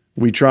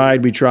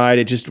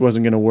 It just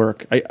wasn't going to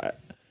work.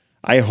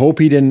 I hope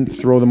he didn't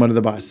throw them under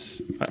the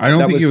bus. I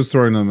don't think he was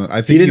throwing them.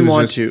 I think he didn't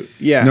want to.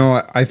 Yeah.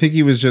 No, I think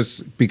he was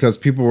just because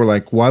people were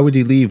like, why would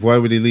he leave? Why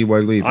would he leave?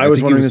 I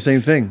was wondering the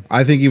same thing.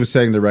 I think he was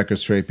setting the record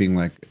straight, being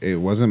like,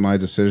 it wasn't my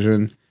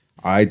decision.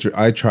 I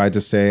tried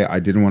to stay. I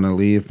didn't want to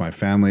leave. My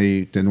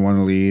family didn't want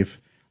to leave.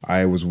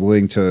 I was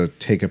willing to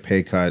take a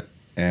pay cut,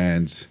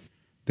 and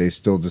they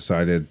still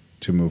decided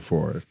to move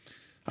forward.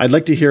 I'd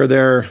like to hear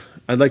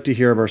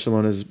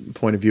Barcelona's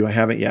point of view. I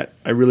haven't yet.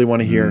 I really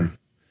want to hear.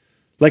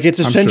 Like, it's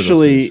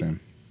essentially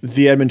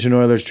the Edmonton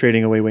Oilers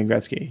trading away Wayne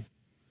Gretzky.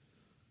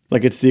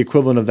 Like, it's the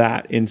equivalent of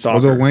that in soccer.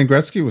 Although Wayne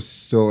Gretzky was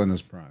still in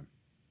his prime.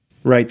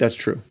 Right, that's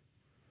true.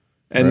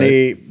 And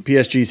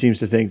PSG seems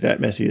to think that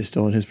Messi is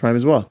still in his prime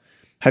as well.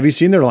 Have you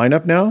seen their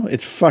lineup now?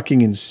 It's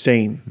fucking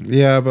insane.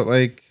 Yeah, but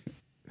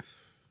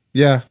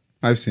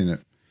I've seen it.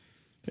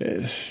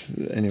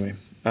 Anyway.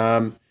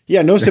 No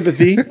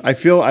sympathy.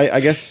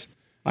 I guess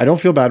I don't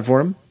feel bad for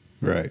him.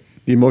 Right.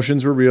 The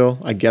emotions were real.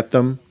 I get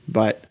them.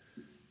 But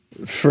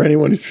for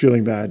anyone who's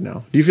feeling bad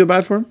now, do you feel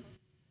bad for him?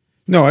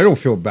 No, I don't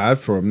feel bad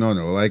for him. No.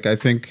 Like,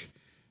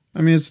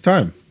 it's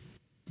time.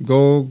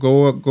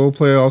 Go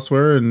play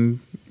elsewhere and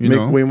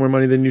make way more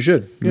money than you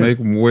should. Yeah. Make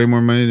way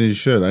more money than you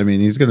should. I mean,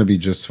 he's going to be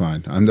just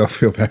fine. I don't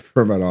feel bad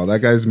for him at all. That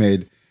guy's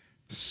made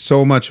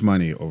so much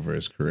money over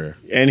his career,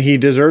 and he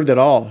deserved it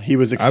all. He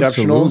was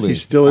exceptional. Absolutely. He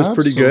still is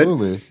pretty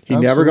good. He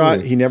never got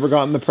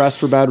in the press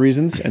for bad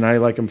reasons, and I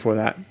like him for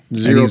that.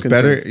 Zero. And he's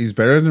concerns. He's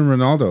better than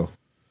Ronaldo.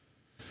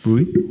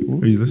 Bowie,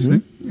 are you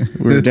listening?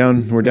 We're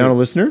down a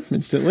listener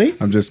instantly.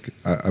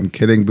 I'm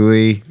kidding,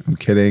 Bowie. I'm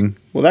kidding.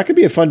 Well, that could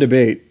be a fun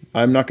debate.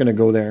 I'm not going to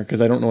go there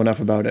because I don't know enough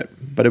about it.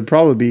 But it'd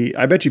probably be,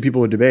 I bet you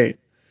people would debate.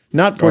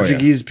 Not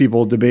Portuguese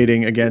people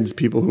debating against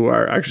people who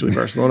are actually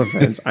Barcelona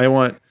fans. I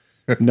want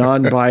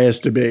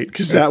non-biased debate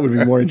because that would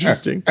be more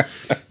interesting.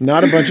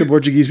 Not a bunch of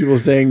Portuguese people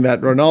saying that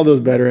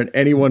Ronaldo's better and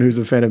anyone who's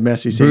a fan of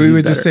Messi saying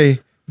he's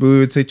better. Bowie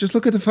would say, just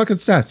look at the fucking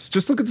stats.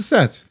 Just look at the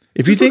stats.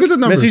 If you think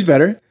Messi's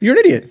better, you're an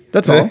idiot.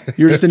 That's all.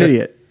 You're just an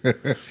idiot.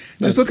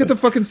 Just look at the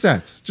fucking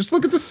stats. Just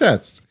look at the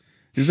stats.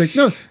 He's like,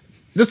 no,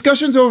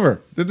 discussion's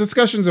over. The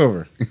discussion's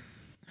over.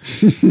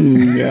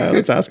 Yeah,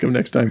 let's ask him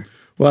next time.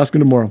 We'll ask him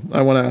tomorrow.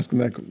 I want to ask him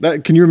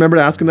that. Can you remember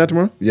to ask him that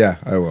tomorrow? Yeah,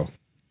 I will.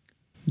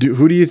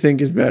 Who do you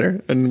think is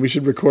better? And we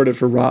should record it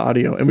for raw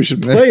audio, and we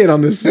should play it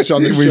on this show.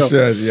 We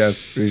should.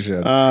 Yes, we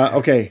should.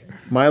 Okay,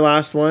 my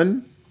last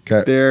one.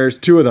 Okay. There's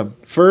two of them.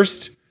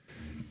 First,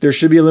 there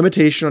should be a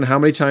limitation on how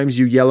many times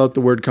you yell out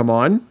the word "come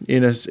on"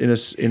 in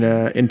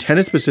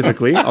tennis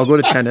specifically. I'll go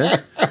to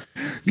tennis.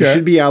 You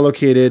should be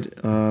allocated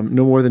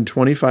no more than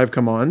 25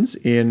 come-ons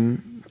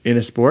in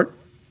a sport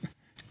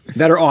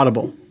that are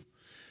audible.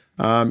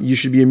 You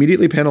should be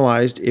immediately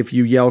penalized if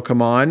you yell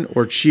 "come on"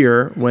 or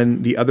cheer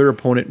when the other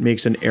opponent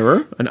makes an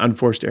error, an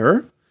unforced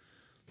error.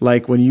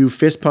 Like when you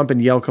fist pump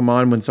and yell "come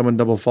on" when someone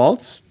double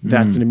faults,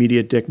 that's an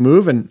immediate dick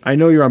move. And I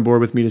know you're on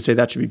board with me to say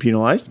that should be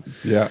penalized.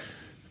 Yeah.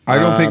 I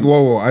don't think,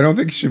 whoa, I don't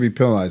think he should be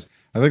penalized.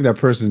 I think that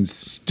person's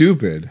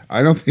stupid.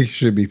 I don't think he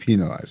should be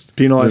penalized.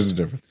 Penalized.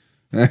 There's a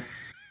difference.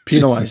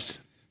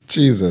 Penalized.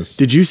 Jesus.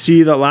 Did you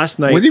see that last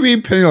night? What do you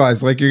mean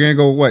penalized? Like you're going to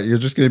go, what? You're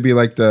just going to be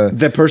like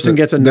the person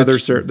gets another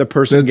serve. The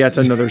person gets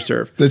another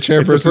serve. The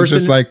chairperson's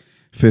just like,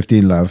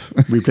 15 love.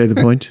 Replay the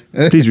point.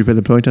 Please replay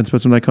the point.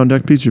 Unsportsmanlike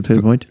conduct. Please replay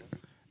the point.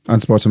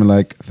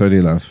 Unsportsmanlike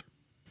 30 love.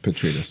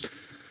 Petritas.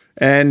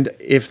 And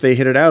if they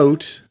hit it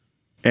out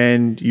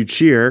and you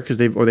cheer because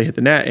they hit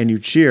the net and you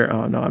cheer.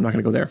 Oh no, I'm not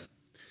going to go there.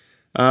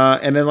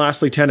 And then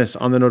lastly, tennis.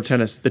 On the note of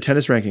tennis, the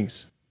tennis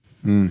rankings.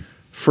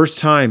 First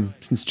time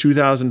since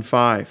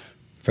 2005.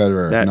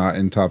 Federer not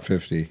in top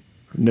 50.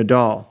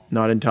 Nadal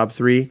not in top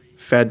 3.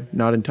 Fed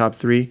not in top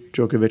 3.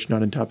 Djokovic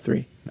not in top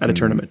 3 at a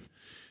tournament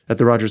at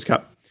the Rogers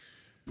Cup.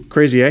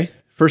 Crazy, eh?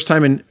 First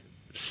time in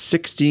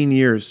 16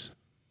 years.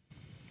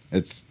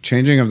 It's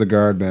changing of the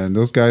guard, man.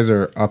 Those guys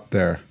are up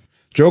there.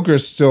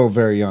 Joker's still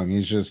very young.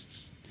 He's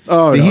just...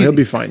 Oh, no, he'll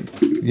be fine.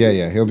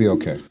 Yeah, he'll be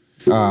okay.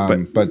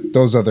 But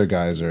those other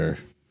guys are...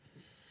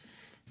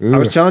 Ooh. I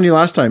was telling you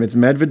last time, it's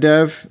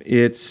Medvedev,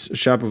 it's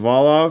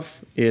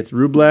Shapovalov, it's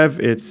Rublev,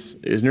 it's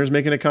Isner's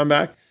making a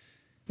comeback.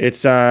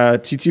 It's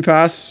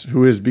Tsitsipas,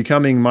 who is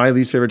becoming my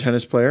least favorite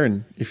tennis player.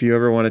 And if you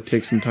ever want to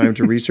take some time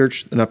to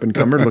research an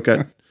up-and-comer, look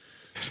at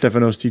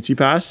Stefanos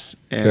Tsitsipas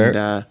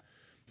and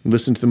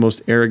listen to the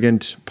most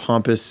arrogant,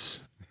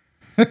 pompous,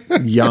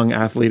 young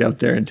athlete out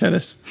there in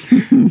tennis.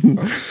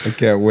 I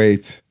can't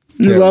wait.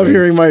 You love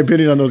hearing my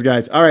opinion on those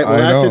guys. All right, well,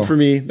 that's it for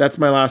me. That's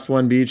my last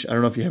one, Beach. I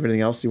don't know if you have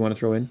anything else you want to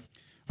throw in.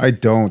 I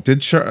don't. Did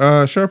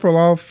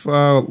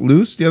Shapovalov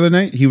lose the other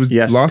night? He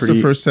lost the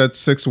first set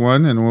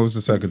 6-1, and what was the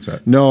second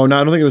set? No, I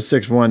don't think it was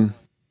 6-1.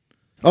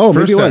 Oh,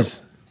 maybe it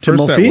was.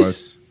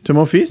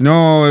 Timofis?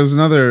 No, it was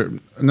another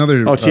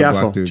Tiafoe.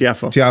 black dude.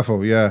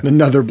 Tiafoe, yeah.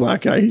 Another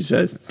black guy, he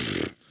says.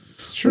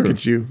 Sure. Look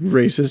at you,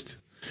 racist.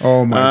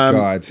 Oh my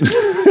God.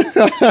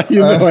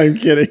 I'm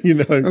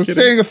kidding. I was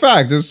saying a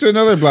fact. There's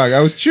another black. I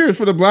was cheering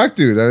for the black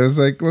dude. I was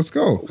like, let's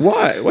go.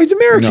 Why? Well, he's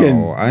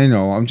American. No, I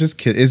know. I'm just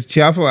kidding. Is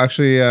Tiafoe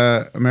actually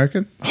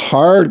American?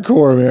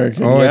 Hardcore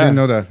American. Oh, yeah. I didn't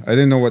know that. I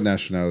didn't know what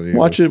nationality.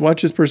 Watch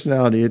his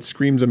personality. It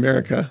screams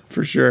America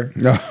for sure.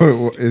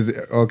 No, is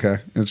it? Okay.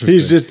 Interesting.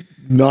 He's just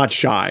not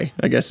shy,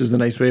 I guess is the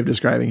nice way of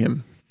describing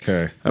him.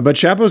 Okay. But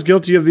Chapo's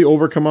guilty of the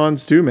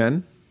overcome-ons too,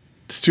 man.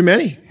 It's too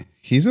many.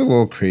 He's a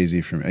little crazy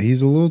for me.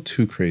 He's a little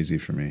too crazy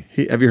for me.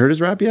 Have you heard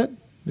his rap yet?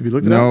 Have you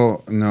looked it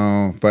up?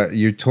 No. But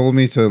you told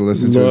me to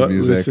listen to his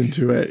music. Listen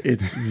to it.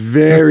 It's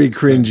very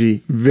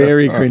cringy.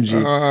 Very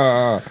cringy.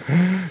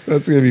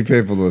 That's going to be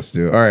painful to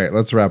listen to. All right,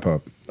 let's wrap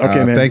up.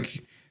 Okay, man.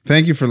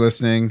 Thank you for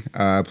listening.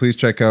 Please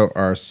check out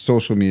our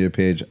social media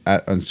page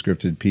at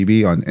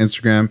UnscriptedPB on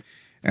Instagram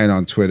and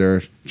on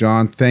Twitter.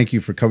 John, thank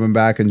you for coming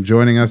back and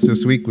joining us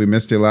this week. We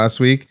missed you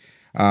last week.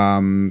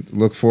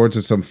 Look forward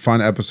to some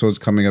fun episodes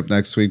coming up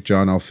next week.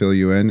 John, I'll fill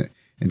you in.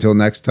 Until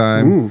next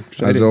time,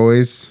 as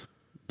always,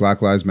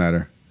 Black Lives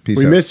Matter. Peace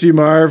out. We miss you,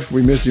 Marv.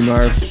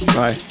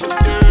 Bye.